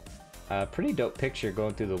Chef. Pretty dope picture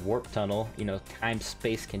going through the warp tunnel, you know,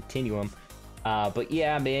 time-space continuum. But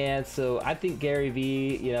yeah, man, so I think Gary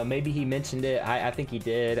V, you know, maybe he mentioned it. I think he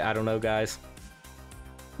did. I don't know, guys.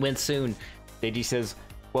 When soon. JG says,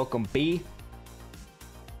 welcome B.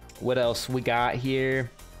 What else we got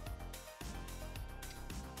here?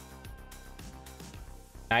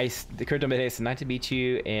 Nice. The Crypto Midday says, nice to meet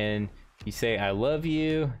you, and you say I love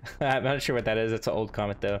you. I'm not sure what that is. It's an old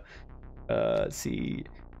comment though. Let's see.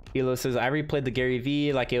 Elo says, I replayed the Gary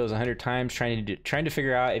V like it was 100 times, trying to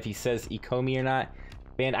figure out if he says ECOMI or not.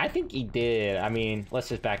 Man, I think he did. I mean, let's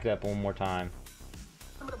just back it up one more time.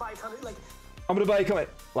 I'm gonna buy a ton of, like, I'm gonna buy ECOMI.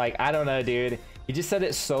 Like, I don't know, dude. He just said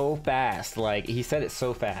it so fast. Like, he said it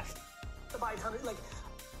so fast. I'm gonna buy a ton of, like,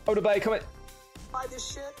 I'm gonna buy ECOMI. buy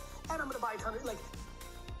this shit, and I'm gonna buy a ton of, like.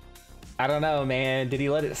 I don't know, man. Did he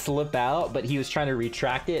let it slip out? But he was trying to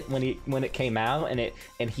retract it when it came out,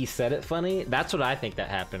 and he said it funny. That's what I think that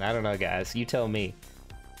happened. I don't know, guys. You tell me.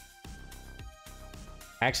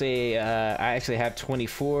 Actually, I actually have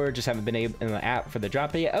 24. Just haven't been able in the app for the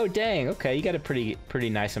drop yet. Oh, dang. Okay, you got a pretty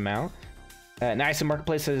nice amount. Nice. And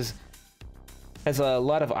Marketplace has a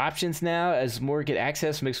lot of options now as more get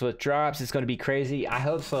access mixed with drops. It's going to be crazy. I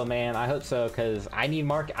hope so, man. I hope so, because I need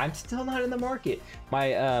market. I'm still not in the market.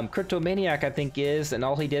 My Crypto Maniac, I think, is, and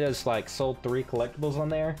all he did is like sold 3 collectibles on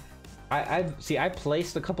there. I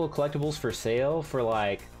placed a couple of collectibles for sale for,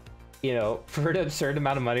 like, you know, for an absurd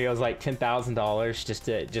amount of money. It was like $10,000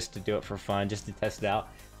 just to do it for fun, just to test it out.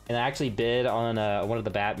 And I actually bid on one of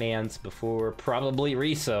the Batmans before, probably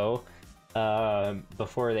Reso,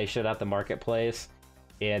 before they shut out the marketplace,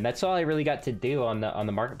 and that's all I really got to do on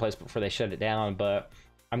the marketplace before they shut it down. But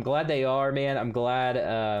I'm glad they are, man. I'm glad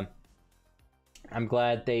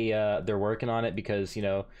they're working on it, because, you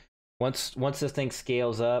know, once this thing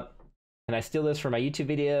scales up. Can I steal this for my YouTube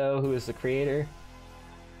video? Who is the creator?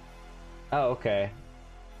 Oh, okay.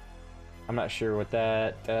 I'm not sure what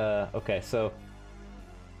that okay, so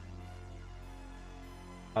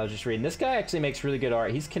I was just reading. This guy actually makes really good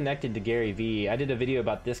art. He's connected to Gary V. I did a video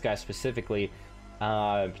about this guy specifically.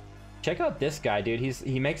 Check out this guy, dude.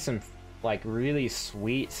 He makes some, like, really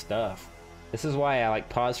sweet stuff. This is why I, like,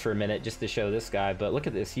 paused for a minute just to show this guy. But look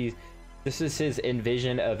at this. This is his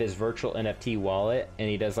envision of his virtual NFT wallet, and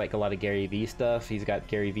he does, like, a lot of Gary V stuff. He's got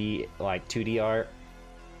Gary V, like, 2D art,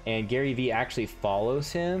 and Gary V actually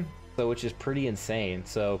follows him, so, which is pretty insane.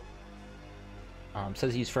 So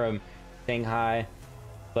says he's from Shanghai.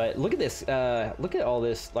 But look at this, look at all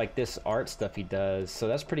this, like, this art stuff he does. So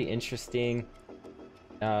that's pretty interesting.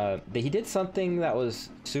 He did something that was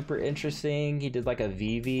super interesting. He did like a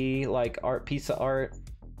VeVe, like, art piece of art,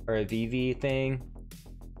 or a VeVe thing.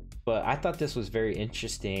 But I thought this was very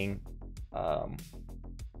interesting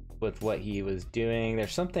with what he was doing.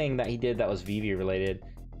 There's something that he did that was VeVe related.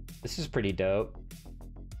 This is pretty dope.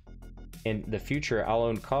 In the future, I'll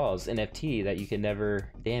own calls, NFT that you can never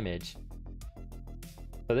damage.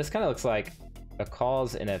 So this kind of looks like a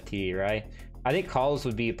calls NFT, right? I think calls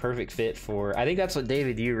would be a perfect fit for, I think that's what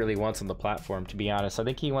David Yu really wants on the platform, to be honest. I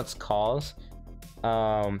think he wants calls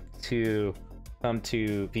to come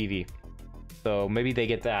to VeVe. So maybe they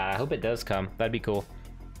get that. I hope it does come. That'd be cool.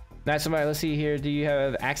 Nice. Somebody, let's see here. Do you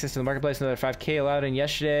have access to the marketplace? Another 5K allowed in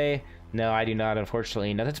yesterday? No, I do not,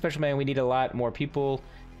 unfortunately. Nothing special, man. We need a lot more people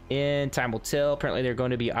in. Time will tell. Apparently they're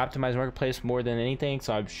going to be optimized marketplace more than anything,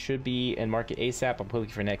 so I should be in market ASAP. I'm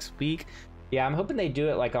looking for next week. Yeah, I'm hoping they do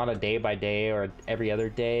it like on a day by day or every other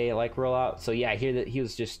day, like, rollout. So yeah, I hear that he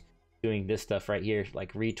was just doing this stuff right here,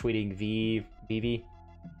 like retweeting VeVe.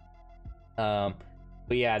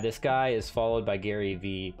 But yeah, this guy is followed by Gary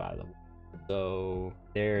V, by the way, so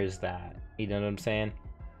there's that. You know what I'm saying?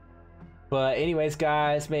 But anyways,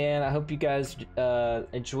 guys, man, I hope you guys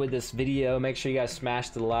enjoyed this video. Make sure you guys smash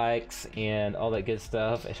the likes and all that good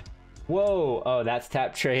stuff. Whoa, oh, that's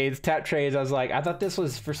Tap Trades. Tap Trades, I was like, I thought this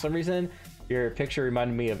was, for some reason, your picture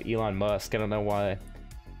reminded me of Elon Musk. I don't know why.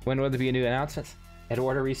 When will there be a new announcement?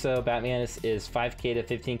 Eduardo Riso, Batman is 5K to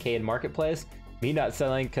 15K in marketplace. Me not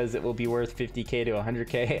selling because it will be worth 50K to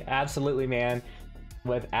 100K. Absolutely, man.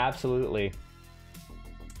 With absolutely.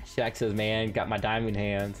 Shaq says, man, got my diamond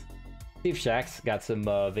hands. See if Shaq's got some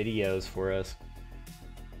videos for us.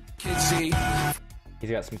 He's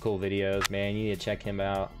got some cool videos, man. You need to check him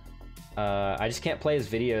out. I just can't play his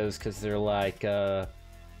videos because they're like,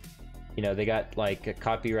 you know, they got like a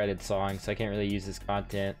copyrighted song, so I can't really use his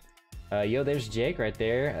content. Yo, there's Jake right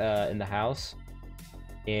there in the house.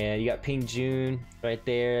 And you got Ping Jun right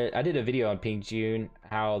there. I did a video on Ping Jun,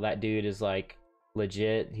 how that dude is like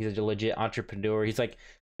legit. He's a legit entrepreneur. He's like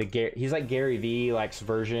he's like Gary Vee like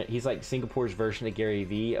version. He's like Singapore's version of Gary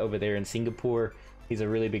Vee over there in Singapore. He's a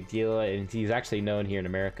really big deal, and he's actually known here in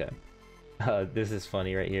America. This is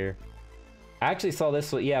funny right here. I actually saw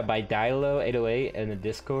this one, yeah, by Dilo808 in the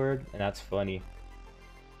Discord, and that's funny.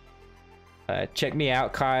 Check me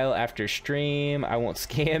out, Kyle, after stream. I won't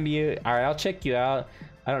scam you. All right, I'll check you out.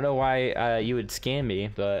 I don't know why you would scam me,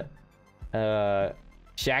 but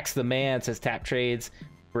Shaq's the man says tap trades.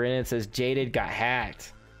 Brennan says Jaded got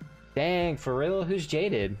hacked. Dang, for real? Who's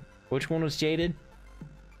Jaded? Which one was Jaded?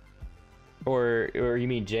 Or you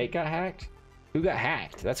mean Jake got hacked? Who got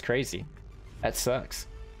hacked? That's crazy. That sucks.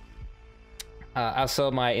 I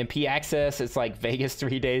saw my MP access. It's like Vegas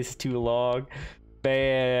 3 days too long.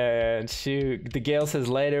 Man, shoot. The Gale says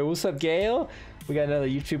later. What's up, Gale? We got another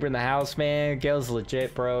YouTuber in the house, man. Gale's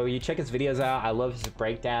legit, bro. You check his videos out. I love his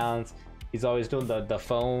breakdowns. He's always doing the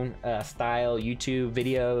phone style YouTube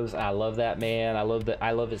videos. I love that, man. I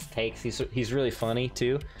love his takes. He's really funny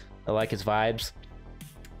too. I like his vibes.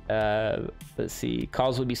 Let's see.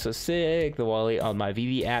 Calls would be so sick. The wallet on my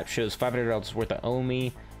VeVe app shows $500 worth of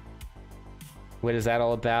OMI. What is that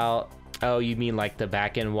all about? Oh, you mean like the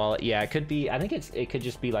backend wallet? Yeah, it could be. I think it could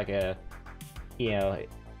just be like a, you know,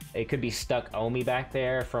 it could be stuck OMI back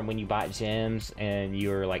there from when you bought gems and you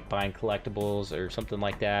were like buying collectibles or something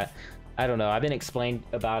like that. I don't know. I've been explained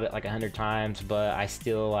about it like 100 times, but I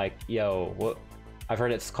still like, yo, what? I've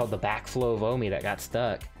heard it's called the backflow of OMI that got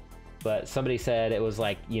stuck. But somebody said it was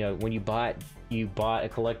like, you know, when you bought a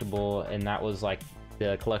collectible and that was like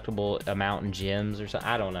the collectible amount in gems or something.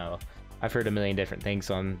 I don't know. I've heard a million different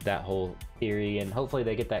things on that whole theory, and hopefully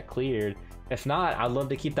they get that cleared. If not, I'd love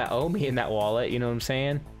to keep that OMI in that wallet, you know what I'm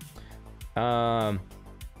saying?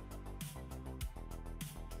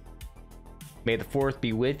 May the 4th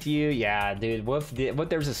be with you. Yeah, dude, what if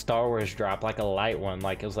there's a Star Wars drop, like a light one,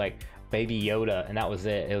 like it was like Baby Yoda, and that was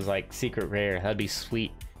it. It was like secret rare. That'd be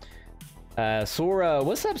sweet. Sora,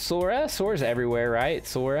 what's up, Sora? Sora's everywhere, right?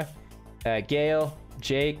 Sora. Gale,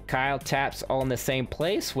 Jake, Kyle, Taps, all in the same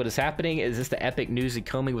place. What is happening? Is this the epic news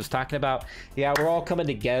ECOMI was talking about? Yeah, we're all coming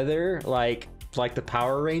together like the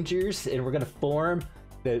Power Rangers, and we're gonna form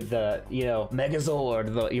the you know,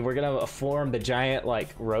 Megazord. We're gonna form the giant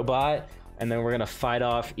like robot, and then we're gonna fight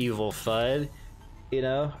off evil FUD. You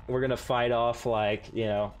know, we're gonna fight off like, you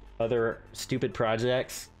know, other stupid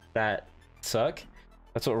projects that suck.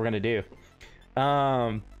 That's what we're gonna do.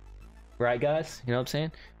 Right, guys? You know what I'm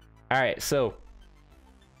saying? All right, so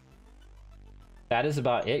that is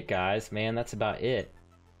about it, guys. Man, that's about it.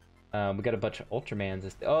 We got a bunch of Ultramans.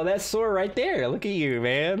 Oh, that's Sora right there. Look at you,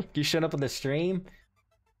 man. You showing up on the stream.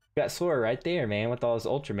 You got Sora right there, man, with all his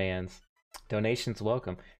Ultramans. Donations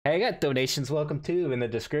welcome. Hey, I got donations welcome too in the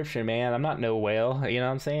description, man. I'm not no whale, you know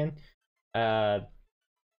what I'm saying?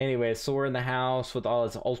 Anyway, Sora in the house with all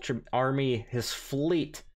his Ultra army, his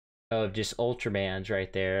fleet of just Ultramans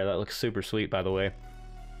right there. That looks super sweet, by the way.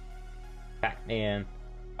 Pac-Man.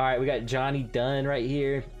 All right, we got Johnny Dunn right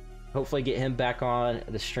here. Hopefully get him back on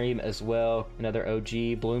the stream as well. Another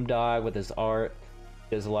OG. Bloom Dog with his art.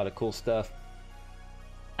 Does a lot of cool stuff.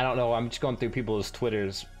 I don't know. I'm just going through people's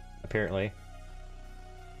Twitters, apparently.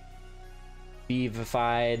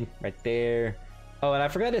 VeVified right there. Oh, and I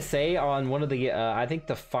forgot to say on one of the, I think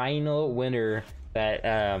the final winner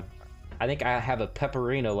that, I think I have a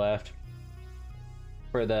Pepperino left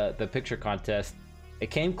for the picture contest. It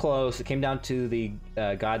came close. It came down to the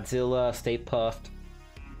Godzilla Stay Puffed.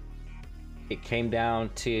 It came down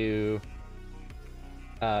to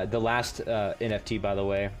the last NFT, by the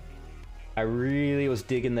way. I really was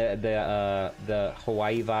digging the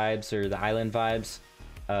Hawaii vibes or the island vibes,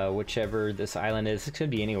 whichever this island is. This could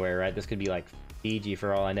be anywhere, right? This could be like Fiji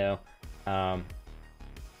for all I know.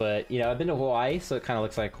 But you know, I've been to Hawaii, so it kind of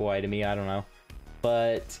looks like Hawaii to me. I don't know,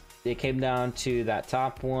 but it came down to that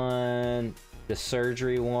top one, the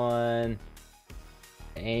surgery one,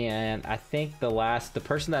 and I think the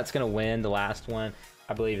person that's gonna win the last one,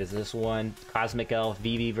 I believe, is this one, Cosmic Elf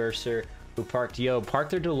VeVe Verser, who parked their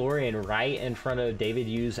DeLorean right in front of David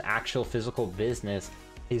Yu's actual physical business.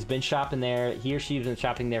 He's been shopping there. He or she's been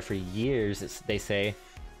shopping there for years, they say,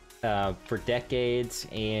 for decades,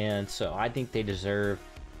 and so I think they deserve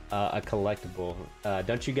a collectible.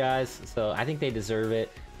 Don't you guys? So I think they deserve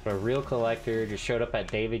it. But a real collector just showed up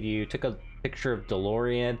at David Yu, took a picture of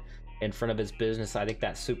DeLorean in front of his business. I think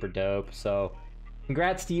that's super dope. So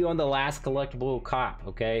congrats to you on the last collectible cop,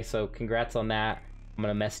 okay? So congrats on that. I'm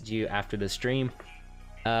gonna message you after the stream.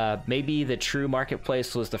 Maybe the true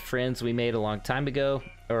marketplace was the friends we made a long time ago,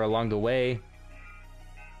 or along the way.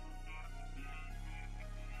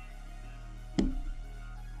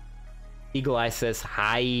 Eagle Eye says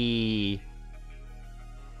hi.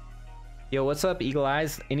 Yo, what's up, Eagle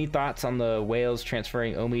Eyes? Any thoughts on the whales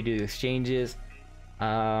transferring OMI to the exchanges?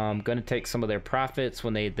 Gonna take some of their profits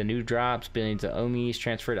when the new drops, billions of OMIs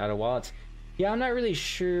transferred out of wallets. Yeah, I'm not really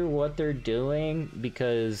sure what they're doing,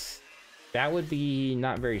 because that would be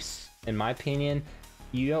not very, in my opinion.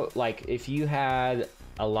 You know, like if you had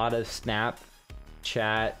a lot of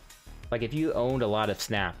Snapchat, like if you owned a lot of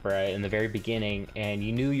Snap, right, in the very beginning, and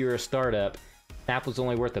you knew you were a startup, Snap was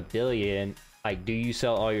only worth $1 billion. Like, do you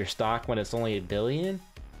sell all your stock when it's only $1 billion,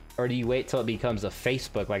 or do you wait till it becomes a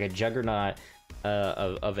Facebook, like a juggernaut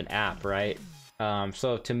of an app, right?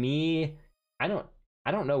 So to me, I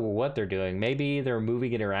don't know what they're doing. Maybe they're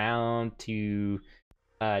moving it around to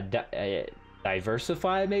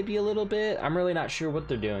diversify maybe a little bit. I'm really not sure what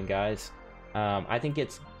they're doing, guys. I think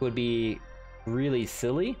would be really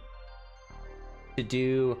silly to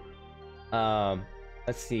do.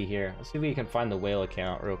 Let's see here. Let's see if we can find the whale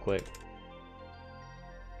account real quick.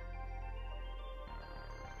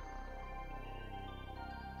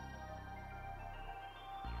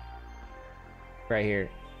 Right here,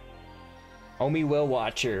 OMI Whale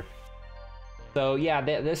Watcher. So yeah,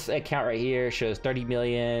 this account right here shows 30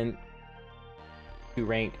 million to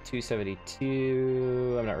rank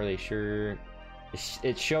 272. I'm not really sure.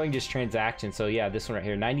 It's showing just transactions. So yeah, this one right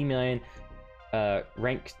here, 90 million,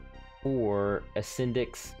 rank 4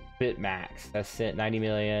 Ascendix Bitmax. That's it, 90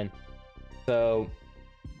 million. So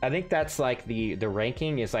I think that's like the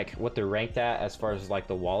ranking is like what they're ranked at as far as like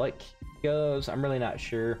the wallet goes. I'm really not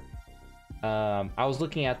sure. I was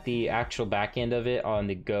looking at the actual back end of it on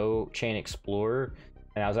the Go Chain Explorer,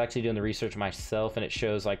 and I was actually doing the research myself, and it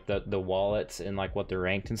shows like the wallets and like what they're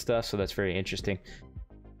ranked and stuff. So that's very interesting.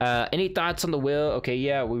 Any thoughts on the whale? Okay,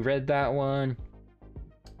 yeah, we read that one.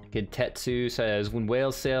 Good. Tetsu says when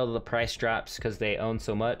whales sell, the price drops because they own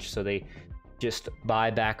so much, so they just buy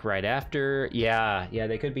back right after. Yeah,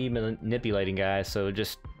 they could be manipulating, guys. So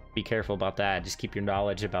just be careful about that. Just keep your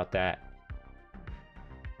knowledge about that.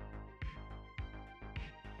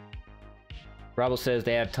 Bravo says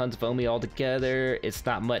they have tons of OMI altogether. It's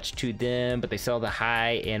not much to them, but they sell the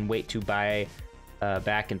high and wait to buy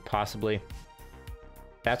back, and possibly.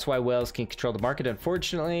 That's why whales can control the market,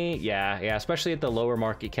 unfortunately. Yeah, especially at the lower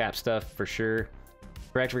market cap stuff, for sure.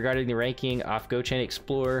 Correct regarding the ranking off Go Chain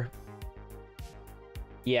Explorer.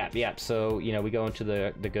 Yeah. So, you know, we go into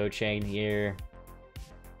the Go Chain here,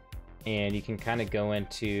 and you can kind of go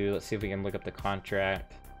into, let's see if we can look up the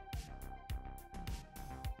contract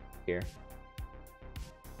here.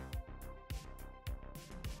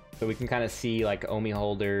 So we can kind of see like OMI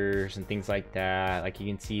holders and things like that. Like you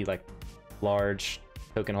can see like large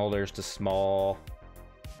token holders to small.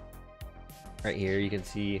 Right here, you can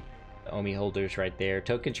see the OMI holders right there.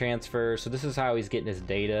 Token transfer. So this is how he's getting his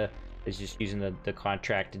data. Is just using the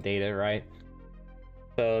contract data, right?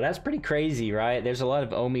 So that's pretty crazy, right? There's a lot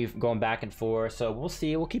of OMI going back and forth. So we'll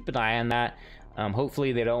see. We'll keep an eye on that.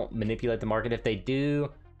 Hopefully they don't manipulate the market. If they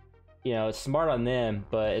do, you know, it's smart on them,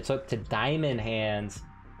 but it's up to Diamond Hands,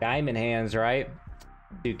 right,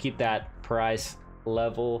 to keep that price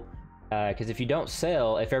level. Because if you don't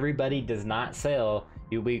sell, if everybody does not sell,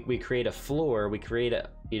 we create a floor, we create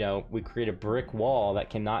a brick wall that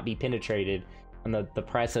cannot be penetrated, and the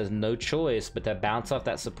price has no choice but to bounce off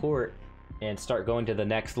that support and start going to the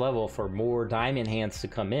next level for more Diamond Hands to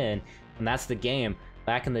come in. And that's the game.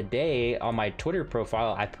 Back in the day, on my Twitter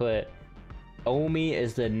profile, I put OMI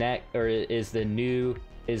is the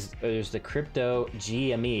crypto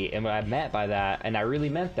GME, and what I meant by that, and I really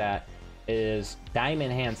meant that, is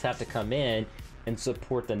Diamond Hands have to come in and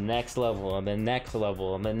support the next level and the next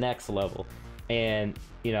level and the next level. And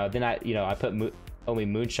then I put OMI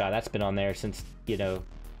Moonshot. That's been on there since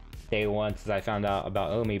day one, since I found out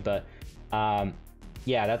about OMI. But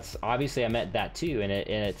yeah, that's obviously I meant that too, and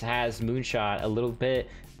it has Moonshot a little bit,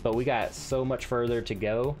 but we got so much further to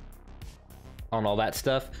go on all that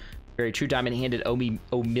stuff. Very true. Diamond-handed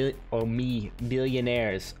OMI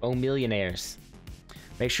millionaires.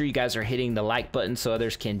 Make sure you guys are hitting the like button so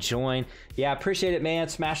others can join. Yeah, I appreciate it, man.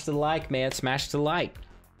 Smash the like, man. Smash the like.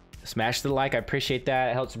 Smash the like. I appreciate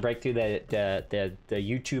that. It helps break through the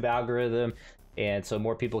YouTube algorithm, and so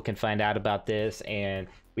more people can find out about this, and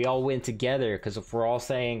we all win together. Because if we're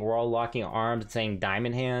all locking arms and saying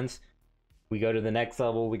Diamond Hands, we go to the next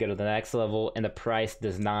level, and the price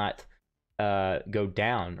does not go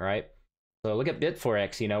down, right? So look at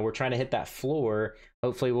Bitforex. We're trying to hit that floor.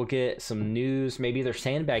 Hopefully we'll get some news. Maybe they're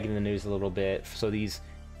sandbagging the news a little bit so these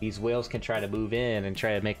whales can try to move in and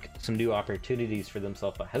try to make some new opportunities for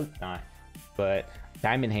themselves. I hope not. But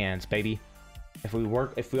Diamond Hands, baby. If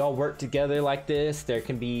we all work together like this, there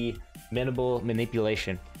can be minimal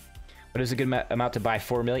manipulation. What is a good amount to buy?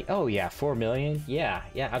 4 million? Oh yeah, 4 million. Yeah,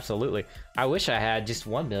 absolutely. I wish I had just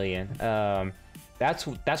 1 million. That's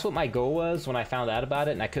what my goal was when I found out about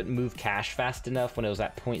it, and I couldn't move cash fast enough when it was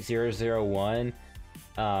at 0.001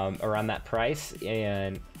 around that price,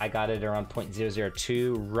 and I got it around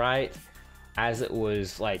 0.002 right as it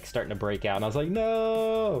was like starting to break out, and I was like,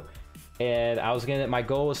 no. And I was gonna, my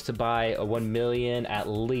goal was to buy a 1 million at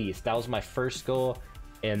least. That was my first goal.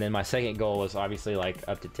 And then my second goal was obviously like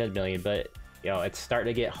up to 10 million, but you know, it's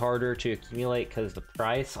starting to get harder to accumulate because the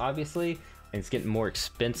price, obviously, and it's getting more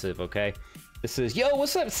expensive. Okay, this is, yo,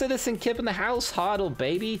 what's up, Citizen Kip in the house, hodl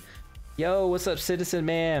baby. Yo, what's up, Citizen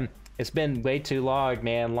man? It's been way too long,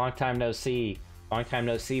 man. Long time no see,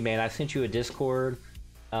 man. I sent you a Discord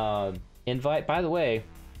invite, by the way.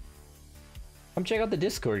 Come check out the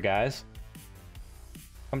Discord, guys.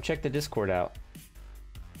 Come check the Discord out.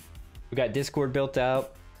 We got Discord built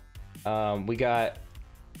out. I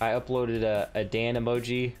uploaded a Dan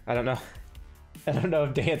emoji. I don't know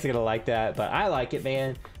if Dan's gonna like that, but I like it,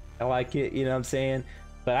 man. I like it, you know what I'm saying?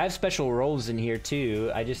 But I have special roles in here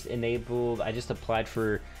too. I just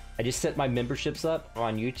set my memberships up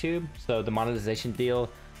on YouTube. So the monetization deal,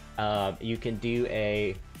 you can do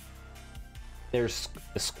there's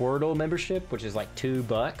a Squirtle membership, which is like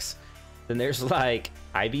 $2. Then there's like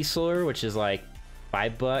Ivysaur, which is like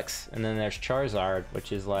 $5, and then there's Charizard,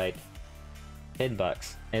 which is like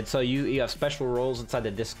 $10. And so you have special roles inside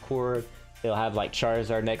the Discord. They'll have like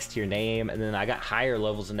Charizard next to your name, and then I got higher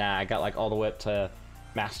levels than that. I got like all the way up to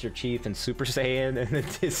Master Chief and Super Saiyan in the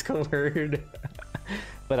Discord.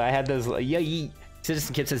 But I had those, yeah,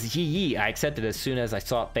 Citizen Kid says yee. I accepted as soon as I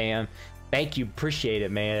saw it, bam. Thank you, appreciate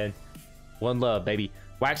it, man. One love, baby.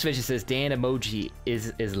 Wax Vision says Dan emoji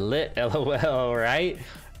is lit, lol. Right?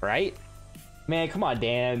 Man, come on,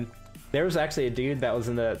 Dan. There was actually a dude that was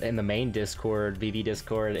in the main Discord, VeVe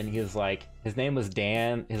Discord, and he was like, his name was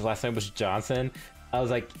Dan, his last name was Johnson. I was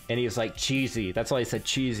like, and he was like, cheesy. That's why he said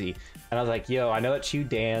cheesy. And I was like, yo, I know it's you,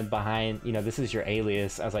 Dan, behind, you know, this is your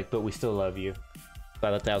alias. I was like, but we still love you. So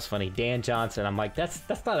I thought that was funny. Dan Johnson. I'm like, that's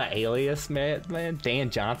not an alias, man. Dan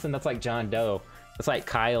Johnson. That's like John Doe. That's like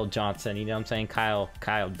Kyle Johnson. You know what I'm saying? Kyle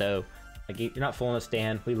Doe. Like, you're not fooling us,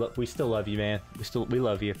 Dan. We still love you, man. We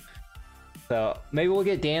love you. So maybe we'll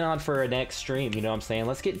get Dan on for a next stream. You know what I'm saying?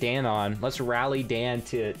 Let's get Dan on. Let's rally Dan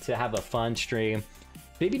to have a fun stream.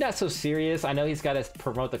 Maybe not so serious. I know he's got to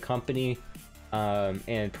promote the company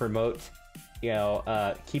and promote, you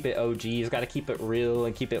know, keep it OG. He's got to keep it real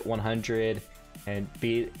and keep it 100 and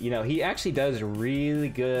be, you know, he actually does really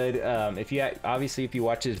good. If you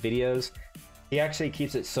watch his videos, he actually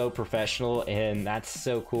keeps it so professional, and that's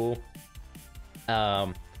so cool.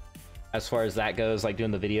 As far as that goes, like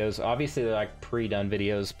doing the videos, obviously they're like pre-done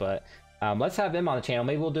videos, but let's have him on the channel.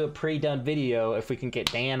 Maybe we'll do a pre-done video if we can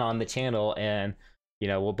get Dan on the channel, and you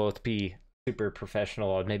know, we'll both be super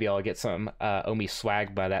professional. Maybe I'll get some OMI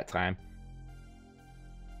swag by that time.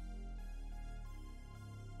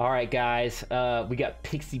 All right, guys, we got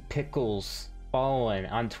Pixie Pickles following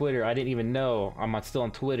on Twitter. I didn't even know I'm still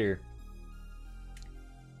on Twitter.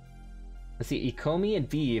 Let's see, ECOMI and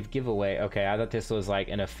VeVe giveaway. Okay, I thought this was like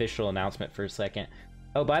an official announcement for a second.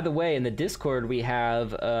 Oh, by the way, in the Discord we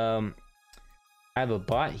have I have a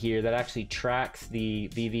bot here that actually tracks the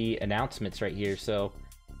VeVe announcements right here. So,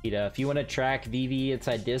 you know, if you want to track VeVe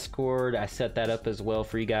inside Discord, I set that up as well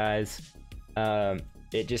for you guys.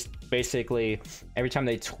 It just basically every time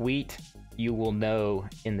they tweet, you will know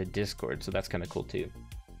in the Discord. So that's kind of cool too.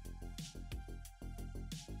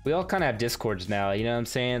 We all kind of have Discords now, you know what I'm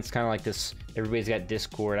saying? It's kind of like this, everybody's got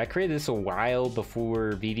Discord. I created this a while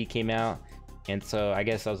before VeVe came out, and so I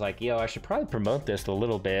guess I was like, yo, I should probably promote this a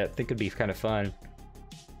little bit. I think it'd be kind of fun.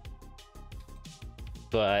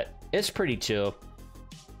 But it's pretty chill.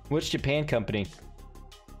 Which Japan company?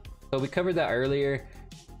 So we covered that earlier.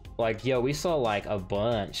 Like, yo, we saw like a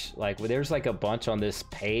bunch. Like, there's like a bunch on this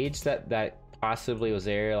page that possibly was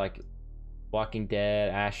there. Like, Walking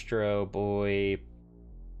Dead, Astro Boy.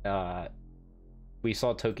 We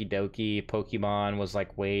saw Tokidoki. Pokemon was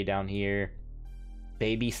like way down here.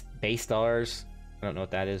 Baystars. I don't know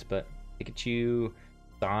what that is, but Pikachu,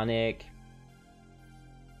 Sonic.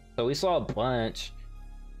 So we saw a bunch.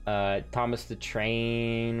 Thomas the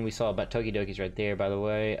Train. We saw about Tokidoki's right there, by the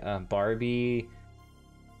way. Barbie.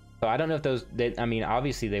 So I don't know if those. I mean,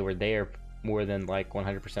 obviously they were there more than like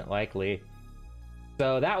 100% likely.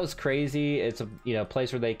 So that was crazy. It's a, you know,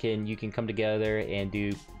 place where you can come together and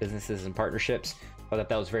do businesses and partnerships. I thought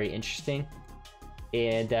that was very interesting.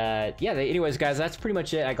 And yeah, anyways, guys, that's pretty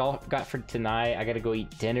much it I got for tonight. I gotta go eat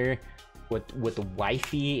dinner. with the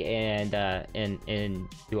wifey and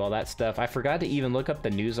do all that stuff. I forgot to even look up the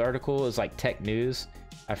news article. It was like tech news.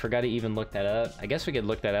 I forgot to even look that up. I guess we could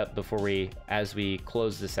look that up before as we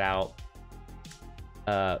close this out.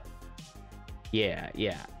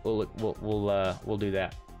 Yeah, we'll do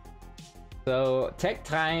that. So Tech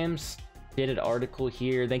Times did an article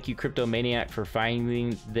here. Thank you, Crypto Maniac, for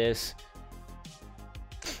finding this.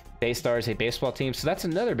 Baystar is a baseball team, so that's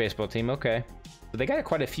another baseball team. Okay, so they got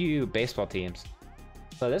quite a few baseball teams.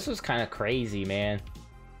 So this was kind of crazy, man.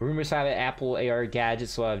 Rumors have it Apple AR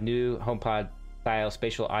gadgets will have new HomePod style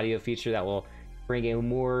spatial audio feature that will bring a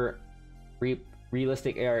more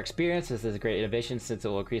realistic AR experience. This is a great innovation since it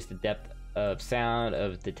will increase the depth of sound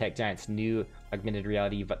of the tech giant's new augmented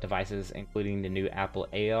reality devices, including the new Apple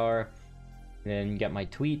AR. And then you got my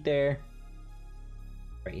tweet there,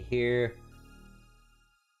 right here.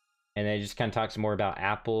 And then it just kind of talks more about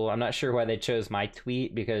Apple. I'm not sure why they chose my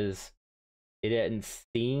tweet because it didn't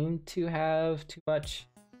seem to have too much.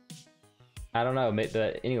 I don't know,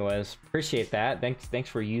 but anyways, appreciate that. Thanks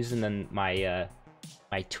for using my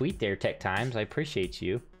my tweet there, Tech Times. I appreciate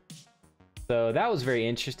you. So that was very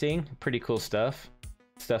interesting. Pretty cool stuff.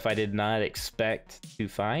 Stuff I did not expect to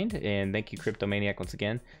find. And thank you, Crypto Maniac, once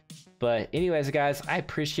again. But anyways, guys, I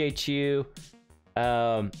appreciate you.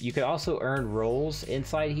 You could also earn roles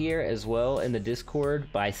inside here as well in the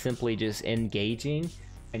Discord by simply just engaging.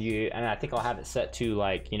 And I think I'll have it set to,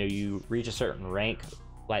 like, you know, you reach a certain rank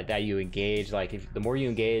like that, you engage. Like, if the more you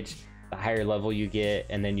engage, the higher level you get,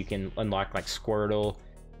 and then you can unlock like Squirtle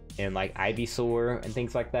and like Ivysaur and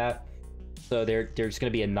things like that. So there's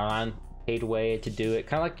going to be a non-paid way to do it,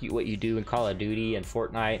 kind of like what you do in Call of Duty and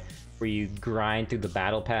Fortnite, where you grind through the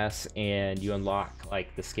battle pass and you unlock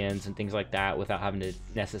like the skins and things like that without having to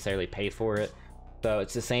necessarily pay for it. So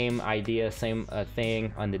it's the same idea, same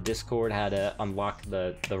thing on the Discord, how to unlock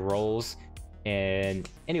the roles. And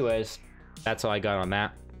anyways, that's all I got on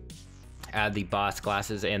that. Add the boss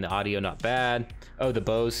glasses and the audio, not bad. Oh, the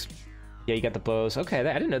bows. Yeah, you got the bows. Okay,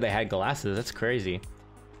 I didn't know they had glasses. That's crazy.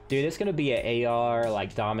 Dude, it's gonna be an AR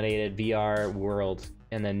like dominated VR world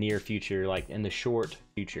in the near future, like in the short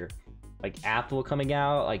future. Like Apple coming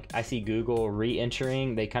out, like I see Google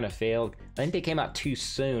re-entering. They kind of failed. I think they came out too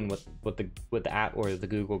soon with the app or the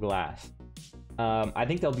Google Glass. I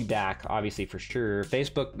think they'll be back, obviously, for sure.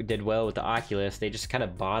 Facebook did well with the Oculus. They just kind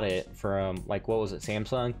of bought it from, like, what was it,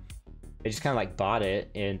 Samsung? They just kind of like bought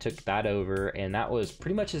it and took that over, and that was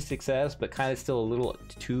pretty much a success, but kind of still a little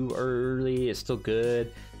too early. It's still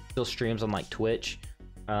good. Still streams on like Twitch.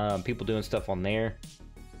 People doing stuff on there.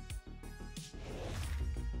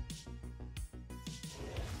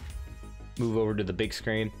 Move over to the big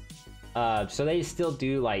screen. So they still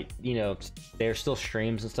do, like, you know, there's still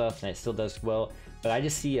streams and stuff, and it still does well. But I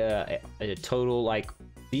just see a total, like,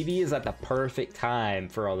 VeVe is at the perfect time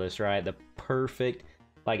for all this, right? The perfect,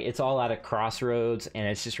 like, it's all at a crossroads, and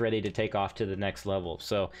it's just ready to take off to the next level.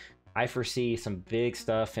 So I foresee some big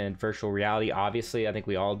stuff in virtual reality. Obviously, I think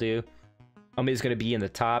we all do. OMI is going to be in the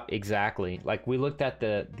top, exactly. Like, we looked at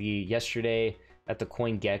the yesterday at the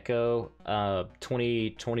CoinGecko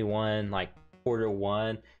 2021, like quarter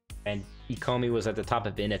one, and ECOMI was at the top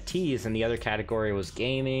of NFTs, and the other category was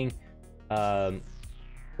gaming.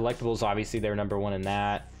 Collectibles, obviously, they're number one in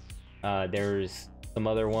that. There's some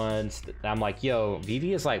other ones. I'm like, yo,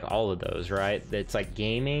 VeVe is like all of those, right? It's like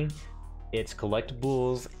gaming, it's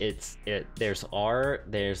collectibles, there's art,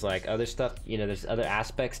 there's like other stuff, you know, there's other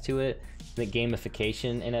aspects to it. The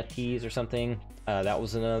gamification NFTs or something, that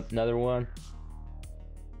was another one.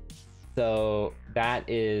 So that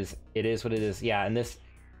is, it is what it is. Yeah, and this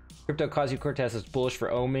Crypto Kazu Cortez is bullish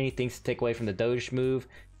for OMI. Things to take away from the Doge move.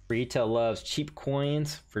 Retail loves cheap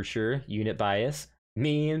coins for sure. Unit bias.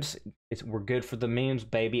 Memes. We're good for the memes,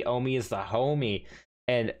 baby. OMI is the homie.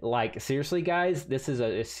 And like, seriously, guys, this is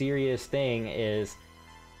a serious thing. Is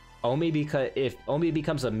OMI, because if OMI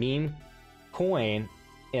becomes a meme coin,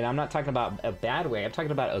 and I'm not talking about a bad way, I'm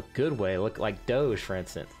talking about a good way. Look, like Doge, for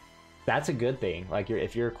instance. That's a good thing. Like,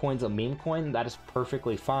 if your coin's a meme coin, that is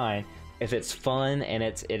perfectly fine if it's fun and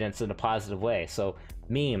it's in a positive way. So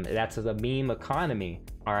meme, that's the meme economy.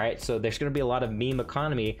 All right, so there's going to be a lot of meme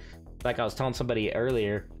economy. Like I was telling somebody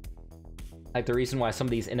earlier, like the reason why some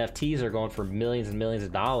of these NFTs are going for millions and millions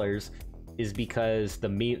of dollars is because the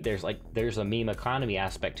meme, there's a meme economy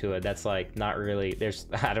aspect to it. That's like not really, there's,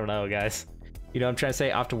 I don't know, guys. You know what I'm trying to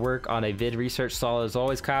say? Off to work on a vid research. Solid as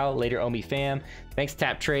always, Kyle. Later, OMI fam. Thanks,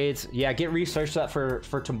 Tap Trades. Yeah, get research up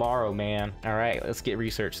for tomorrow, man. All right, let's get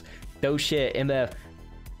research. No shit, MF.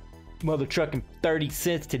 Mother trucking 30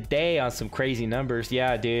 cents today on some crazy numbers.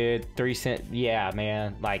 Yeah, dude, 3 cents. Yeah,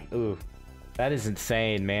 man. Like, ooh. That is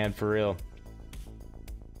insane, man, for real.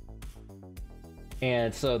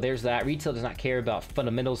 And so there's that. Retail does not care about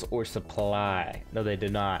fundamentals or supply. No, they do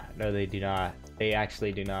not. No, they do not. They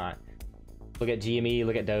actually do not. Look at GME,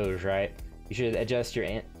 look at Doge, right? You should adjust your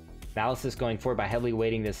analysis going forward by heavily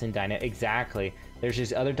weighting this in dynamic. Exactly. There's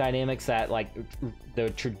just other dynamics that like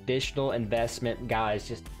the traditional investment guys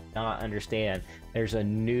just do not understand. There's a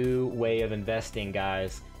new way of investing,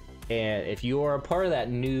 guys. And if you are a part of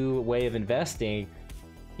that new way of investing,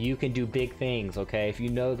 you can do big things, okay? If you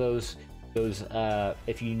know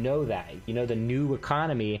if you know that, you know the new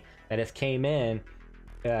economy that has came in,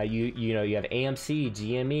 you know, you have AMC,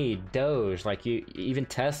 GME, Doge, like even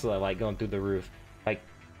Tesla, like going through the roof.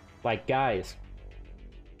 Like guys,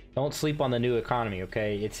 don't sleep on the new economy,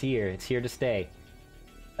 okay? It's here to stay.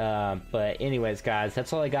 But anyways, guys,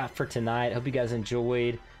 that's all I got for tonight. Hope you guys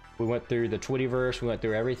enjoyed. We went through the Twitterverse, we went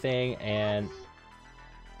through everything, and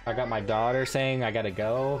I got my daughter saying I gotta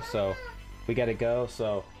go, so we gotta go.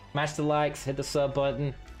 So smash the likes, hit the sub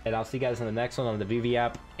button, and I'll see you guys in the next one on the VeVe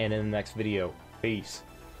app and in the next video. Peace.